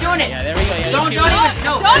 No, keep doing it. Yeah, there we go. Yeah, Don't just keep even. it.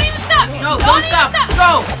 No. Don't even stop! No, Don't don't even stop. stop.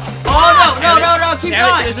 Go. Oh no, keep Damn it,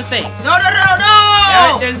 going. there's a thing. No.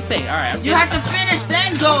 There's a thing. All right, You have to finish,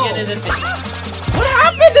 then go. get into the thing. What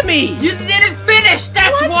happened to me? You didn't finish.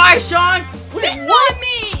 That's why, Sean. Spin on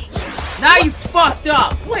me! Now you fucked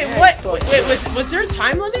up. Wait, what? Wait, was there a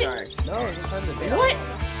time limit? No, it's not the bad. What?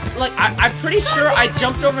 Like, I'm pretty sure I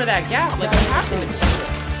jumped over that gap. Like, what happened to me?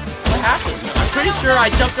 What happened? I'm pretty sure I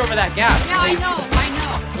jumped over that gap. Yeah, I Like, know.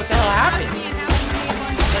 What the hell Trust happened? me, it happened to me a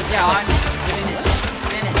bunch of Like, Sean, yeah, like,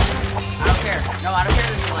 finish. I don't care. No, I don't care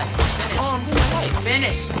that you like. Finish. oh, I'm getting a life.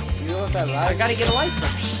 Finish. You know what that I live? gotta get a life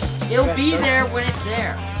first. It'll be there when it's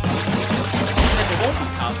there. It won't be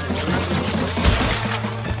confident.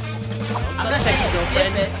 I'm not saying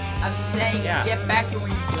skip it. I'm saying Yeah. get back to where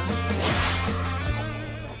you go.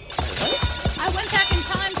 I went back in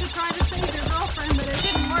time to try to save your girlfriend, but it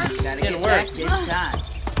didn't work. Gotta Didn't get work. back in time.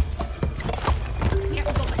 You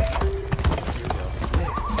have to go back.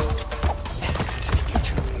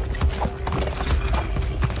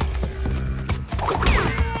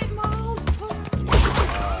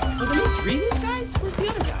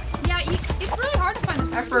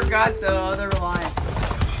 forgot the other line.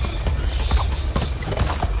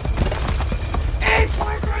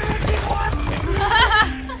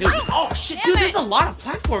 Dude, oh shit, dude, there's a lot of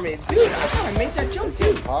platforming. Dude, I thought I made that jump too.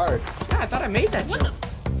 It's hard. Yeah, I thought I made that jump.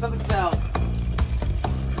 Something fell.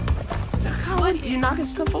 What? You're knocking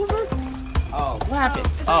stuff over? Oh, What happened?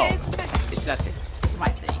 It's Oh, okay, it's just my thing. it's that thing. it's my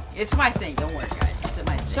thing. It's my thing. Don't worry, guys. It's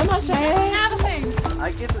my thing. Someone say. Have a thing.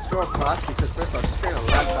 I give this girl props because first of all, she's carrying a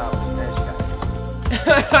laptop and then she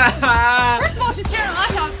got First of all, she's carrying a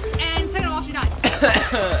laptop, and second of all, she died.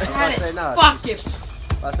 That say is no, fucking.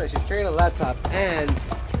 I said she's carrying a laptop and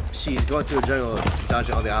she's going through a jungle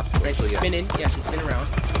dodging all the obstacles. Right, So she's yeah. spinning. Yeah, she's spinning around.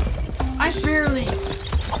 I barely.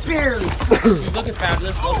 She's looking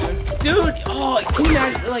fabulous. Dude, oh, can you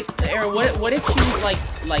imagine, like, Aaron, what if she was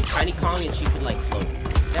like Tiny Kong and she could like float?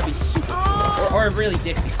 That'd be super cool. Or really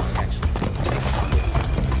Dixie Kong, actually.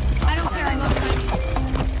 I don't care. I love it.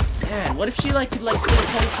 Man, what if she like could like spin a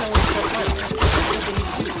ponytail and stuff like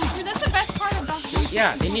that? Dude, that's the best part about the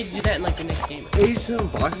Yeah, they need to do that in like the next game. 87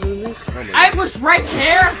 boxes in this? Oh my I God. was right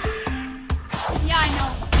there. Yeah, I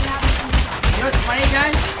know. Yeah, You know what's funny,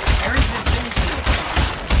 guys? Aaron's been finishing it.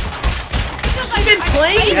 She's been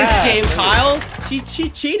playing this Yeah. game, Kyle. She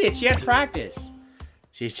cheated. She had practice.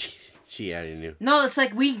 She already knew. No, it's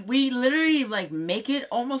like we literally like make it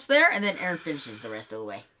almost there, and then Aaron finishes the rest of the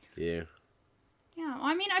way. Yeah. Yeah, well,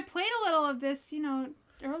 I mean, I played a little of this, you know,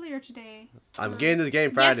 earlier today. I'm getting this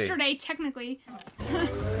game Friday. Yesterday, technically. Yeah,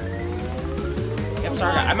 I'm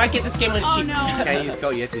sorry. I might get this game when Oh, she. no. Can't use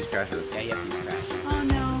code, you have to use crash notes. Yeah, you have to use crash. Oh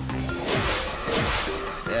no.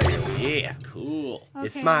 Yeah. Cool.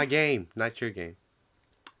 It's Okay. my game, not your game.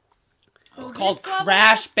 So It's called this level-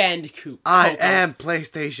 Crash Bandicoot. I Oh, am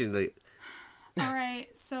PlayStation. Like,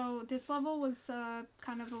 Alright, so this level was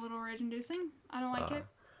kind of a little rage-inducing. I don't like it.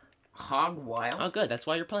 Hog wild. Oh, good. That's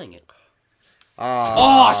why you're playing it.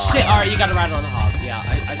 oh, Oh, shit. All right, you got to ride it on the hog. Yeah,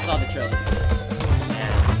 I saw the trailer for this.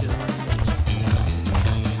 Man, this is a hard stage.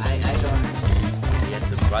 I don't understand. You have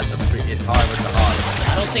to run the freaking hard with the hog.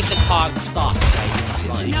 I don't think the hog stops.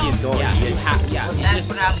 Right? It keeps going. Yeah, you have. Yeah, Well, it that's just,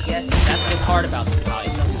 what I'm guessing. that's what's hard about this hog.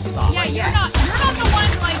 It doesn't stop. Yeah, yeah. you're not the one,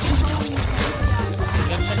 like, controlling it.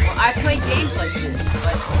 Well, I play games like this,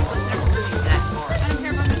 but it was never really that hard. I don't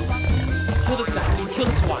care about this box. Kill this guy, dude. Kill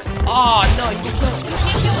this one. Oh, no, you can kill him. You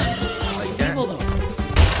can't kill it. He's evil, though.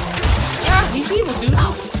 Yeah, he's evil, dude.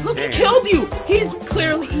 Look, he Damn. killed you. He's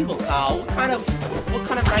clearly evil, Kyle. What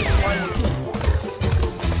kind of nice one would kill you?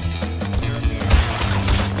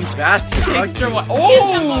 You bastard. Extra Fuck one. you.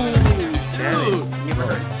 Oh! Damn it. Dude. You ever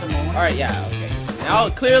heard of Samoan? Alright, yeah, okay. Now,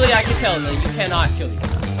 clearly I can tell that you cannot kill me.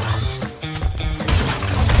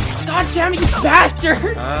 God damn it, you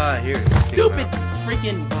bastard! Ah, here. Stupid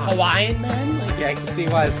freaking Hawaiian man. Like, Yeah, I can see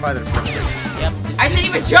why his father. yep. This I didn't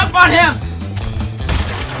even jump on him!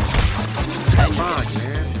 Come on,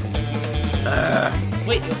 man.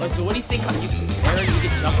 Wait, so what do you think? Aaron, you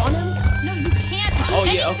can jump on him? No, you can't do Oh,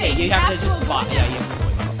 yeah, okay. anything. You have to just spot. avoid Yeah, it. you have to avoid.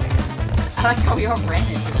 I like how we all ran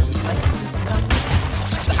into him. Like, this is not.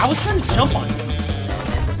 Okay. I was trying to jump on him. No,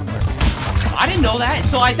 that doesn't work. I didn't know that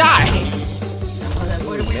until I died. Well, then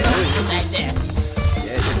what do we do? That death.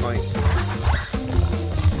 Yeah, it's your point.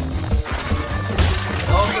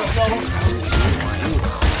 Go, go, go.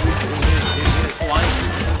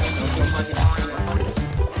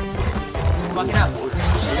 Fuck it up.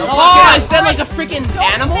 Oh, is that like a freaking Don't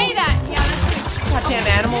animal? say that. Yeah, that's it. Goddamn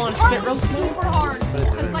animal on a This spit part rope. was super hard.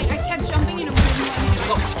 Because, like, I kept jumping and it wouldn't let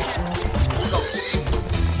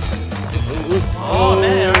me. Oh,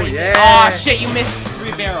 man. Alright. yeah. Oh, shit, you missed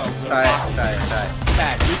 3 barrels. Try it.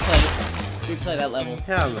 Bad. Replay that level.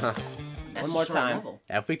 Hell no. That's One a more short time. level.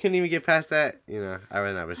 If we couldn't even get past that, you know, I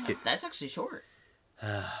would not risk it. That's actually short.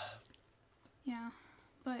 Yeah.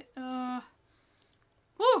 But,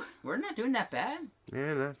 whew. We're not doing that bad.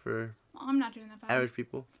 Yeah, not for I'm not doing that bad. average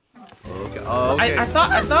people. Okay. Oh, okay. I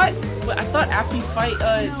thought after you fight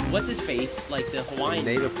what's his face, like the Hawaiian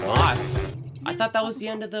Native boss, I thought that was the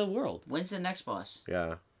end of the world. When's the next boss?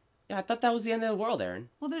 Yeah. Yeah, I thought that was the end of the world, Aaron.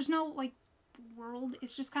 Well, there's no, like, world.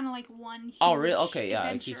 It's just kind of like one huge Oh, really? Okay, yeah,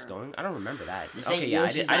 adventure. it keeps going. I don't remember that. This ain't Okay, yeah,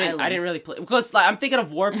 Yoshi's I Island. didn't really play because like I'm thinking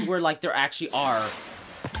of Warp where like there actually are. Yeah,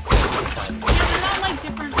 they're not like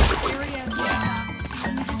different areas and stuff.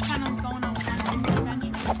 You're just kind of going on one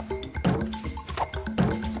adventure.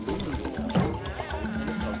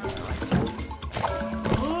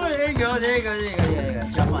 Oh, there you go, there you go, there you go, there you go.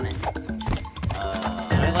 Jump on it.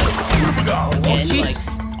 I like again, jeez.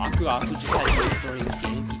 like Aku just has no story in this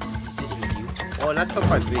game. He's just with you. Oh, not till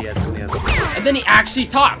part 3, yes. And then he actually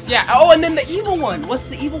talks. Yeah. Oh, and then the evil one. What's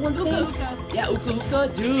the evil one's name? Uka. Yeah, Uka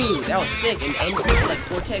Uka, dude, that was sick. And like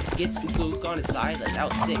Cortex gets Uka Uka on his side, like that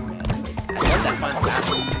was sick, man. Like, I love that final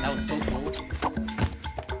battle. That was so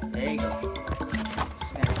cool. There you go.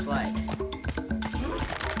 Snap slide.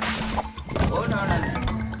 Oh no.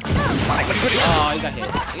 Oh, you got hit.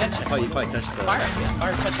 You got checked. Oh, you probably touched the... Fire, yeah,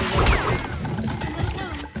 fire touches it.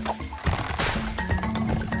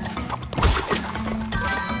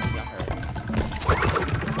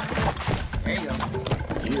 There you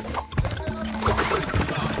go.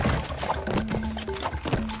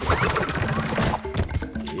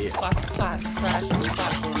 Crash,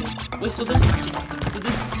 wait, so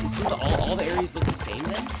all the areas look the same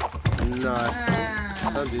then? Nah.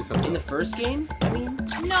 Some do, some In don't. the first game, I mean?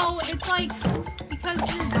 No, it's like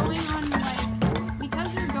because you're going on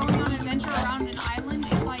an adventure around an island.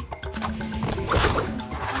 It's like a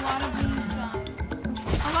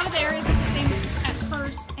lot of the areas are the same at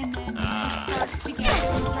first, and then it starts to get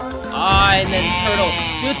darker. Ah, and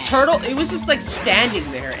then the turtle, it was just like standing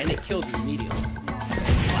there, and it killed you immediately.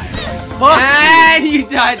 Fuck! And you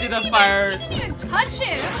died to the fire. You didn't even touch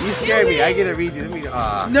it. You scared me. I get a redo.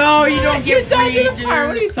 Let me. No, you don't You get died free, to the fire.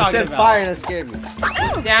 What are you dude. talking said about? fire and that scared me.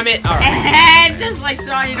 Damn it! All right. And just like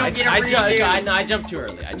Sean, you don't get a I jumped too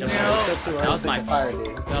early. I jumped too early. That's too early. That was my fire, fault.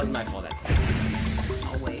 dude. That was my fault that time.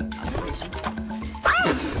 Oh wait, I'm patient.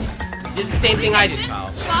 You did the same thing I did, pal.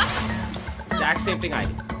 What? Exact same thing I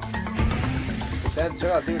did. That's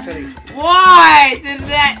right. They were trying to. Why did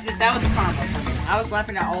that was karma for me. I was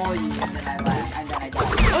laughing at all of you, and then I laughed, and then I died.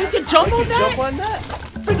 Oh, you could jump on that? Jump on that?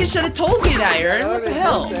 Freaking should have told me that, Aaron. What the That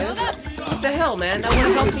hell? makes sense. What the hell, man? That would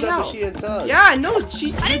have helped me out. She and Tug. Yeah, I know. I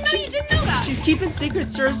didn't know you didn't know that. She's keeping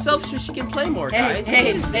secrets to herself so she can play more, guys.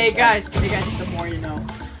 Hey guys, the more you know.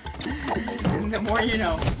 The more you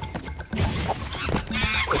know.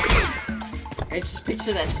 I just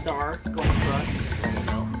picture that star going across.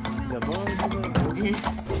 The more you know.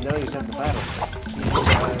 No, you have to battle.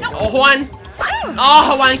 Oh, Juan!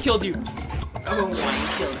 Oh, Juan killed you. Oh, Hawaiian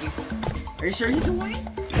killed you. Are you sure he's Hawaiian?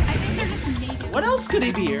 I think they're just native. What else could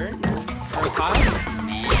he be, Aaron? Or Kyle?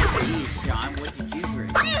 Man, jeez, John, what did you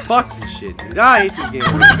drink? Fuck this shit, dude. I hate this game.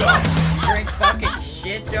 Drink fucking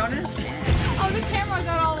shit, Jonas? Man. Oh, the camera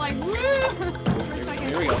got all like woo for a second.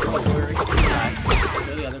 Here we go.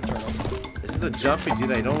 Kill the other turtle. This is the jumping,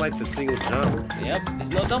 dude. I don't like the single jump. Yep.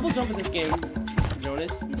 There's no double jump in this game,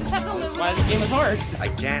 Jonas. You just have to live That's with why it. this game is hard. I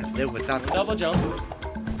can't live without the Double jump.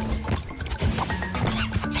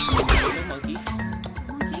 Little monkey.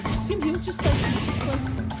 See him? He was just like,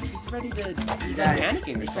 he's ready to. He's like Guys,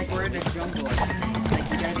 panicking. or it's like something. we're in a jungle or something. It's like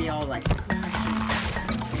you gotta be all like.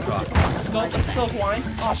 Let's go, Hawaiian.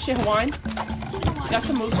 Oh shit, Hawaiian. Got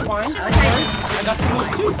some moves, Hawaiian. I like how I got some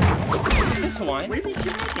moves too. This Hawaiian. What if he's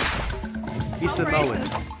Jamaican? He's Samoan.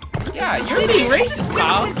 Racist. Yeah, you're being racist, Assume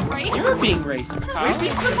Kyle. his race. You're being racist, What Kyle. if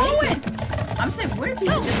he's Samoan? I'm saying, what if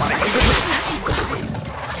he's just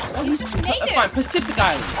Oh, He's just native. Fine, Pacific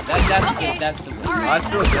Island. That's Okay. that's the All Oh, right. that's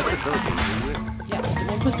the Philippines, isn't it? yeah,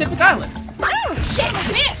 Pacific Island. Shit,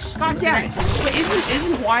 bitch. God damn it. Wait,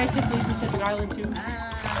 isn't Hawaii typically Pacific Island too?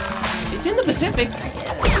 It's in the Pacific.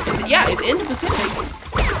 Yeah, it's in the Pacific.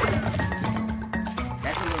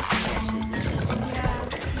 That's a little tricky, actually. This is.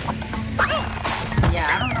 Yeah,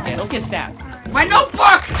 I don't know. Okay, don't get stabbed. My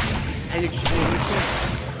notebook!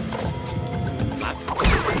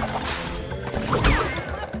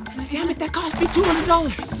 Damn it, that cost me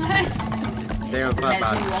 $200. Damn, Depends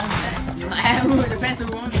who owns that. Depends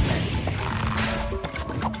who owns that.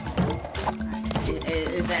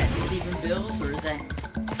 Is that Stephen Bills or is that?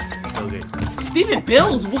 Okay. Stephen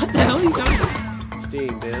Bills? What the hell are you talking about?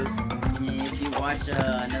 Steam Bills. Yeah, if you watch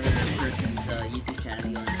another person's YouTube channel,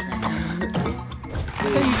 you'll understand that.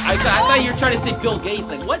 I thought you were trying to say Bill Gates.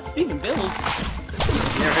 Like, what? Stephen Bills?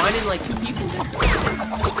 They're finding like two people.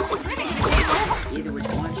 Either which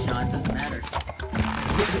one, Sean, doesn't matter.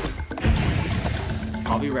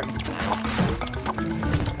 I'll be reconciled.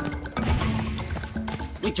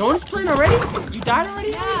 Wait, Jonas playing already? You died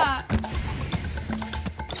already? Yeah.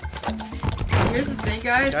 Here's the thing,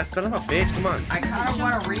 guys. God, son of a bitch, come on. I kind of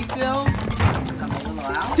want to refill because I'm a little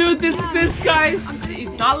out. Dude, this guy's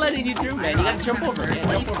he's not letting you through, man. You gotta jump over. But Yeah,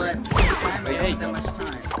 at jump the over. same time, I There don't you have that go. much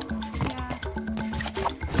time.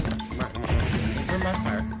 Where's my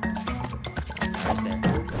fire? Right there.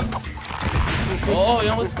 Oh, you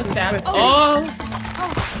almost got stabbed. Oh!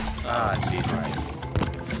 Ah, Jesus.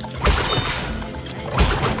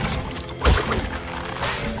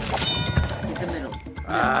 Get the middle.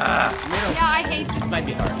 Ah. Middle. Yeah, I hate This this. might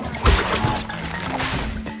be hard.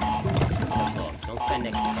 Don't stand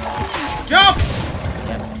next to me. Jump!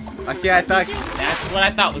 Yeah. Okay, I thought. That's what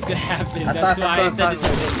I thought was gonna happen. I That's thought why I that's said what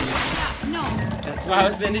it. No. That's why I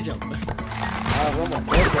was saying to jump. We're almost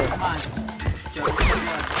there, bro. Come on. Joe,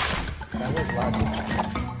 That was logic.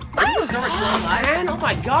 did we start with 12 lives? Man, oh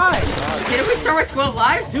my god. Did we start with 12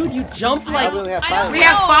 lives? Dude, you jump I like really have I 5. We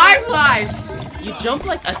have 5 lives! you jump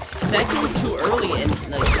like a second too early and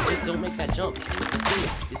like you just don't make that jump.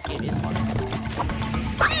 This game is hard.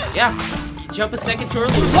 Yeah, you jump a second too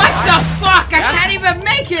early. What the fuck? I Yeah. can't even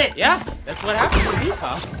make it! Yeah, that's what happens to me,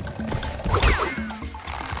 pal.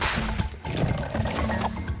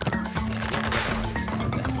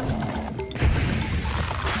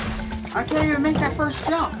 I can't even make that first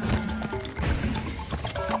jump.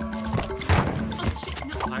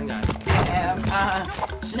 Fine guy.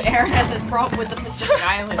 Aaron has a problem with the Pacific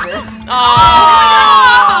Islander.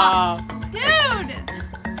 Ah! Dude!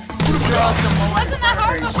 Girl, someone Wasn't that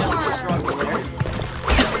hard she'll before? struggle there.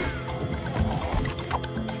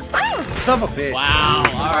 Son of a bitch. Wow.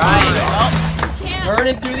 All right. Well, Can't.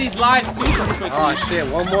 burning through these lives super quickly. Oh shit,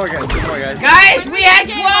 one more guys, two more guys. Guys, we had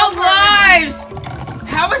 12 lives!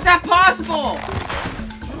 How is that possible?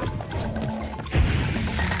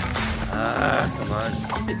 Come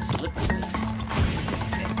on. It's slippery.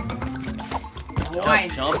 Wine.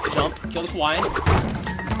 Jump. Kill the Hawaiian.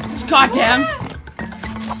 Goddamn.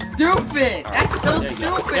 Stupid! That's so There you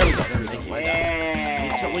go. stupid! There we go.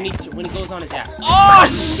 Yeah. So when he goes on his ass. Oh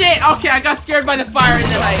shit! Okay, I got scared by the fire and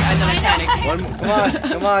then I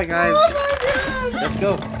panicked. Come on, guys. Let's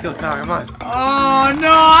go, come on. Oh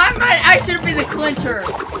no, I should have been the clincher.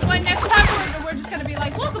 But next time we're just gonna be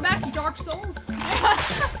like, welcome back to Dark Souls.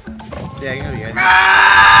 See, I got you guys.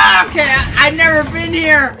 Ah, okay, I've never been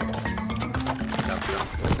here.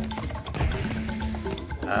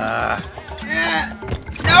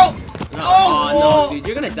 No! Oh no, dude,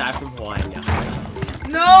 you're gonna die from Hawaiian now.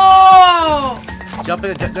 No! Jump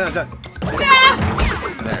in. No. Ah!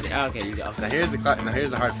 There. Okay, you go. Now here's the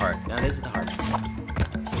hard part. Now this is the hard part.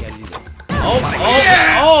 You gotta do this.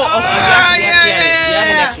 Yeah! Oh, you have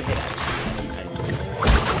an extra hit.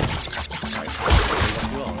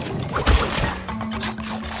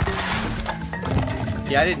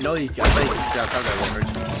 See, I didn't know you. I thought you could stay outside that one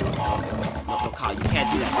version. No, Kyle, you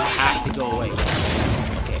can't do that. You have to go away.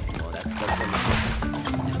 Okay, well, that's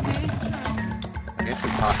Okay, I guess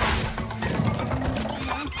it's possible.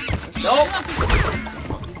 Nope.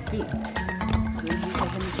 dude. So then he's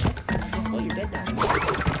like, guess what? You're dead now.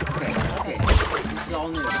 Okay. This is all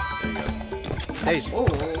new. There you go.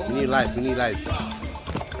 Sage, we need lives.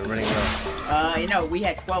 We're running low. You know, we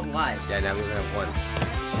had 12 lives. Yeah, now we only have 1.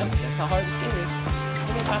 Yep, that's how hard this game is. It's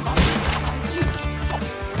only 5 bucks.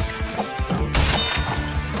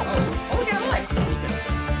 Oh, we got a life.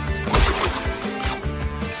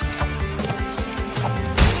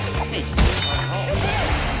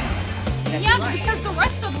 yeah, it's because the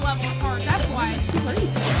rest of the level is hard. That's why. It's super easy.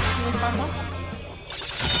 It's only 5 bucks.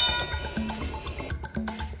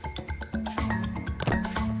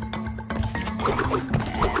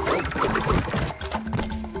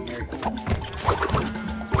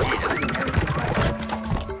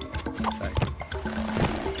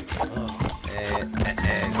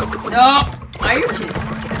 No! Are you kidding?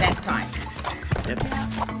 That's time. Yep.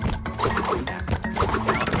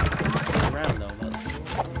 Around though, but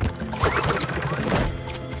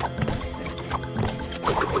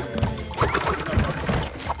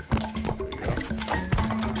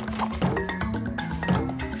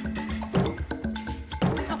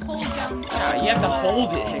The hold down. yeah, you have to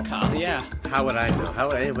hold it, Kyle. Yeah. How would I know? How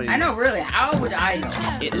would anybody I know, really. How would I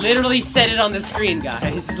know? It literally said it on the screen,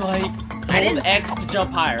 guys. Like, I hold didn't- X to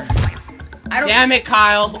jump higher. I don't. Damn it,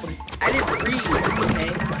 Kyle. I didn't read.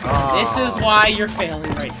 Okay. This is why you're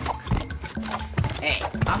failing right now. Hey,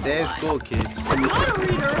 I'm Stay in alive. school, kids. I'm not a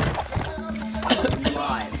reader. I'm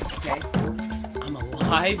alive. Okay. I'm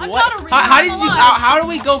alive. I'm What? not a reader, How I'm did you? alive. How do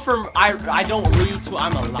we go from I don't read to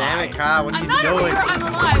I'm alive? Damn it, Kyle. What are I'm you not a doing? reader. I'm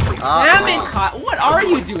alive. Damn it, Kyle. What are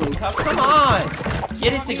you doing, Kyle? Come on.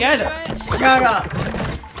 Get it together. Shut up.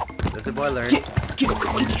 Let the boy learn. Get your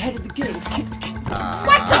head in the game.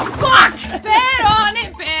 What the fuck? Bet on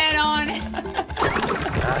it. Bet on it.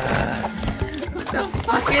 What the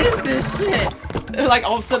fuck is this shit? Like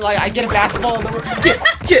all of a sudden, like I get a basketball and then we're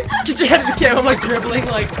get your head in the game. I'm like dribbling,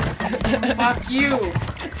 like. Fuck you.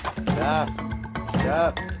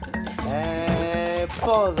 Jump. And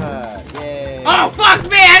pose. Yay. Oh fuck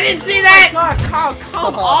me! I didn't see that. God, Kyle,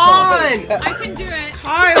 come on. I can do it.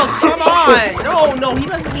 Kyle, come on! No, he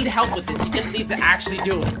doesn't need help with this. He just needs to actually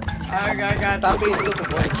do it. I got. Stop being stupid,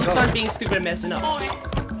 boy. Keeps on being stupid and messing up. Oh,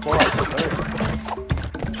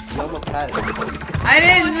 You almost had it. I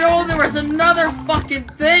didn't know there was another fucking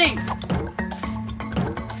thing.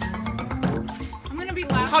 I'm gonna be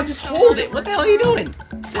last Kyle, just hold it. What the hell are you doing?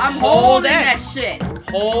 Just I'm hold holding X. that shit.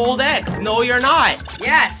 Hold X. No, you're not.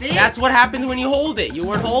 Yeah, see? That's what happens when you hold it. You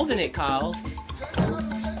weren't holding it, Kyle.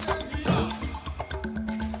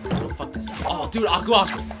 Don't fuck this up. Oh, dude, I'll go off.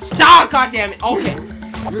 Oh, God damn it. Okay.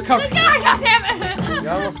 Recover. God damn it!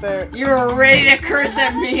 You're almost there. You were ready to curse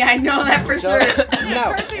at me. I know that for sure.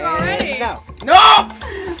 No. Cursing already. No. No!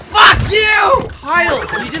 Fuck you! Kyle,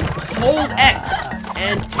 you just hold X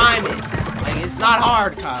and time it. Like, it's not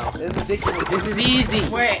hard, Kyle. It's ridiculous. This is easy.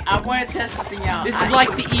 Wait, I want to test something out. This is like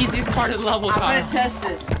the easiest part of the level, I Kyle. want to test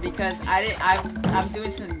this because I'm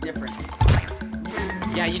doing something different.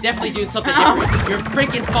 Yeah, you definitely doing something different. You're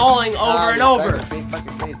freaking falling over and over.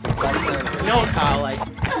 No, Kyle, like,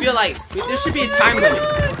 I feel like there should be a time limit.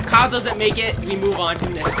 If Kyle doesn't make it, we move on to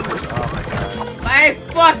the next person. Oh my god. Hey,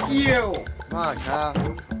 fuck you! Come on,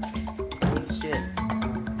 Kyle. Easy shit.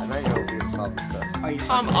 I know you're gonna be able to solve this stuff. Are you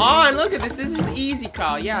Come fucking on, serious? look at this. This is easy,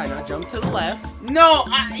 Kyle. Yeah, now jump to the left. No,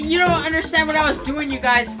 you don't understand what I was doing, you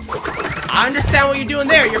guys. I understand what you're doing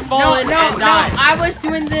there. You're falling No, and dying. I was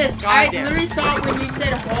doing this. God I damn. literally thought when you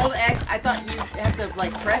said hold X, I thought you have to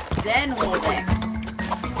like press then hold X.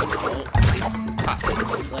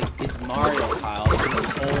 Like, it's Mario, Kyle.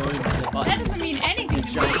 Just hold the That button. doesn't mean anything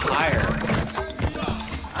to Jump me. higher.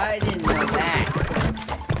 I didn't know that.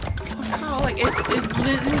 Kyle, like,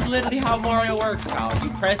 this is literally how Mario works, Kyle. You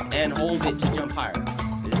press and hold it to jump higher.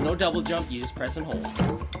 There's no double jump. You just press and hold.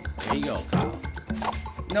 There you go, Kyle.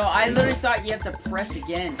 No, I literally thought you have to press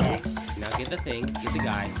again X. Now get the thing, get the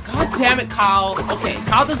guy. God damn it, Kyle. Okay,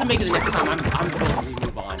 Kyle doesn't make it the next time. I'm going to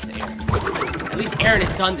move on to Aaron. At least Aaron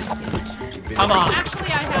has done this stage. Come on.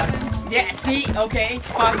 Actually, I haven't. Yeah, see? Okay,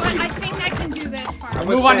 fuck But you. I think I can do this part.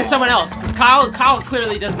 Move on to someone else, because Kyle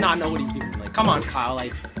clearly does not know what he's doing. Like, come on, Kyle.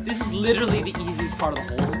 Like, this is literally the easiest part of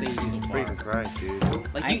the whole stage so far. Freaking Christ,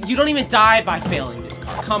 dude. Like, you don't even die by failing this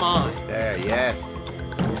part. Come on. There, yes.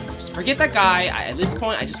 Just forget that guy. At this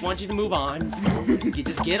point, I just want you to move on.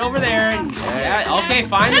 Just get over there and yeah. Okay,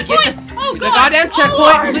 finally get Checkpoint! Oh, the God! goddamn Oh, checkpoint.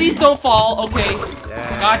 Lord! Please don't fall. Okay.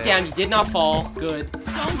 Yeah. Goddamn, you did not fall. Good.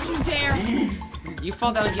 Don't you dare. You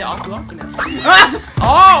fall down and get off now.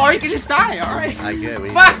 Oh, or you can just die. All right. I get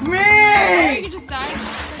it. Fuck Or you me! can just die.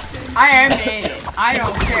 That's good. I made it. I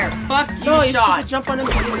don't care. Fuck you, No, you Sean. have to jump on him.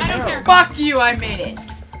 To get in the I don't barrel. care. Fuck you, I made it.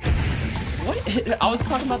 What? I was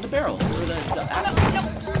talking about the barrels. Or the No, no. I'm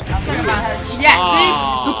talking about how. Yeah, see?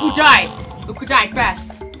 Look who died. Look who died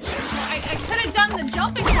fast. I could have done the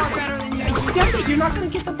jumping part better than you. Damn it, you're not gonna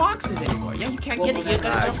get the boxes anymore. Yeah, you can't Well, get it. You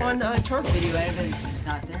gotta jump on turtle. Video evidence is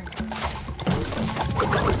not there.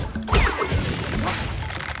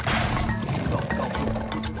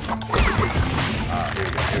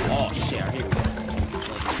 Oh shit! Here we go.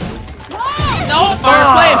 No! No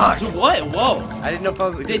fire flame. Dude, what? Whoa! I didn't know if I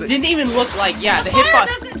was. It didn't even look like. Yeah, the Fire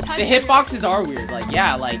doesn't touch The it. hitboxes are weird. Like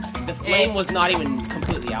yeah, like the flame was not even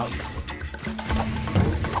completely out yet.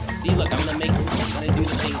 See, look, I'm gonna do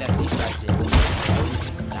the thing that these guys did.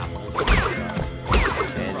 That one.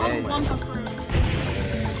 Lump of fruit.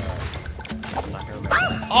 I'm not gonna remember.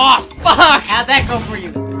 Oh fuck! How'd that go for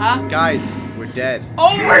you? Huh? Guys, we're dead.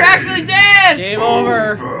 Oh, we're actually dead! Game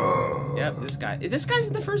over. Yep, this guy. This guy's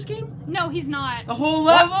in the first game. No, he's not. The whole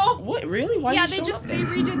level? What? Really? Why? Yeah, is he they showing just up they then?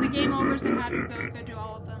 redid the game overs and had to go do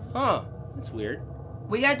all of them. Huh? That's weird.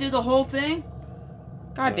 We gotta do the whole thing?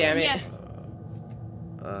 God damn it! Yes.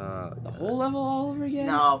 The whole level all over again.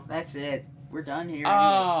 No, that's it. We're done here.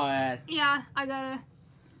 Oh. Yeah, I gotta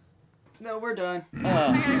No, we're done. go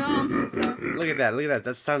home. So. Look at that. Look at that.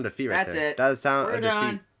 That's sound defeat right That's there. it. That's sound We're of done.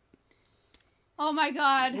 defeat. Oh my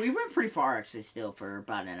god. We went pretty far actually still for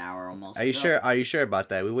about an hour almost. Are you So- sure? Are you sure about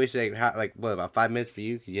that? We wasted like what, about 5 minutes for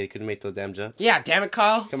you because you couldn't make those damn jumps. Yeah, damn it,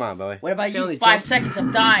 Kyle. Come on, boy. What about Failing you? these 5 jumps. seconds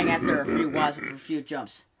of dying after a few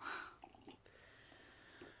jumps.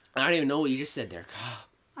 I don't even know what you just said there, Kyle.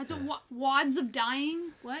 I don't wads of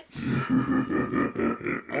dying? What?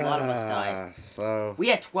 A lot of us died. So. We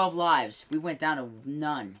had 12 lives. We went down to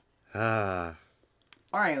none. Ah.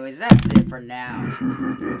 Alright, anyways, that's it for now.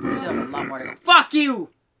 We still have a lot more to go. Fuck you!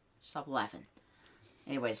 Stop laughing.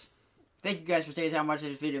 Anyways, thank you guys for taking time to watch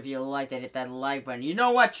this video. If you liked it, hit that like button. You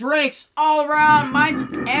know what? Drinks all around. Mine's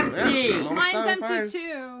empty. Yeah. Mine's fine. empty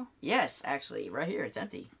too. Yes, actually, right here, it's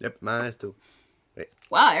empty. Yep, mine is too.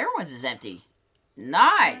 Wow, everyone's is empty.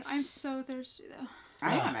 Nice. I'm so thirsty though.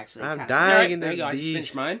 I am actually. I'm kinda- dying in there the you go. I just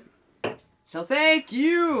beast. finished mine. So thank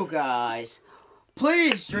you guys.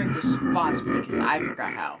 Please drink responsibly because I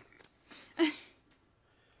forgot how.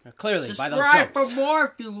 Clearly, by those Subscribe jumps. for more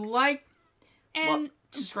if you like. And Well,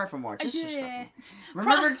 subscribe for more. Just subscribe. yeah.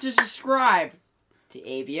 Remember to subscribe To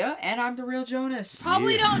Avia, and I'm the real Jonas.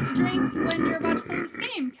 Probably don't drink when you're about to play this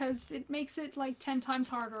game, because it makes it like 10 times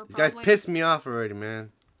harder. You guys pissed me off already, man.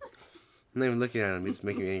 I'm not even looking at him. It's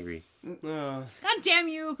making me angry. God damn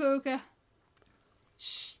you, Uka Uka.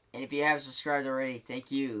 Shh. And if you haven't subscribed already, thank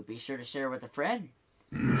you. Be sure to share with a friend.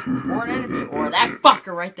 Or an enemy. Or that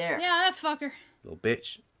fucker right there. Yeah, that fucker. Little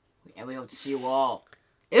bitch. And we hope to see you all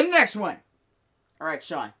in the next one. Alright,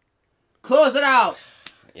 Sean. Close it out.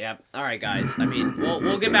 Yep. All right, guys. I mean,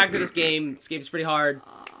 we'll get back to this game. This game's pretty hard.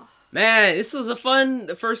 Man, this was a fun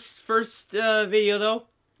first video though.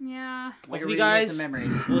 Yeah. Way to Hopefully, relive guys, the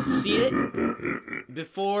memories. we'll see it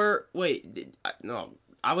before. Wait, no.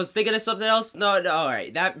 I was thinking of something else. No. All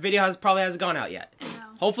right, that video probably hasn't gone out yet. No.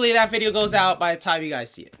 Hopefully, that video goes out by the time you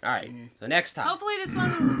guys see it. All right. So next time. Hopefully this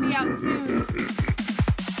one will be out soon.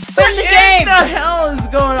 Win the game! What the hell is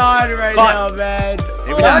going on right now, man?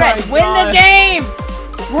 Oh Jonas, my win God. the game!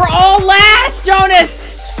 We're all last, Jonas!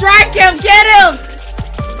 Strike him! Get him!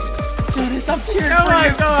 Jonas, I'm cheering for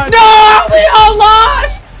you. Come on. No!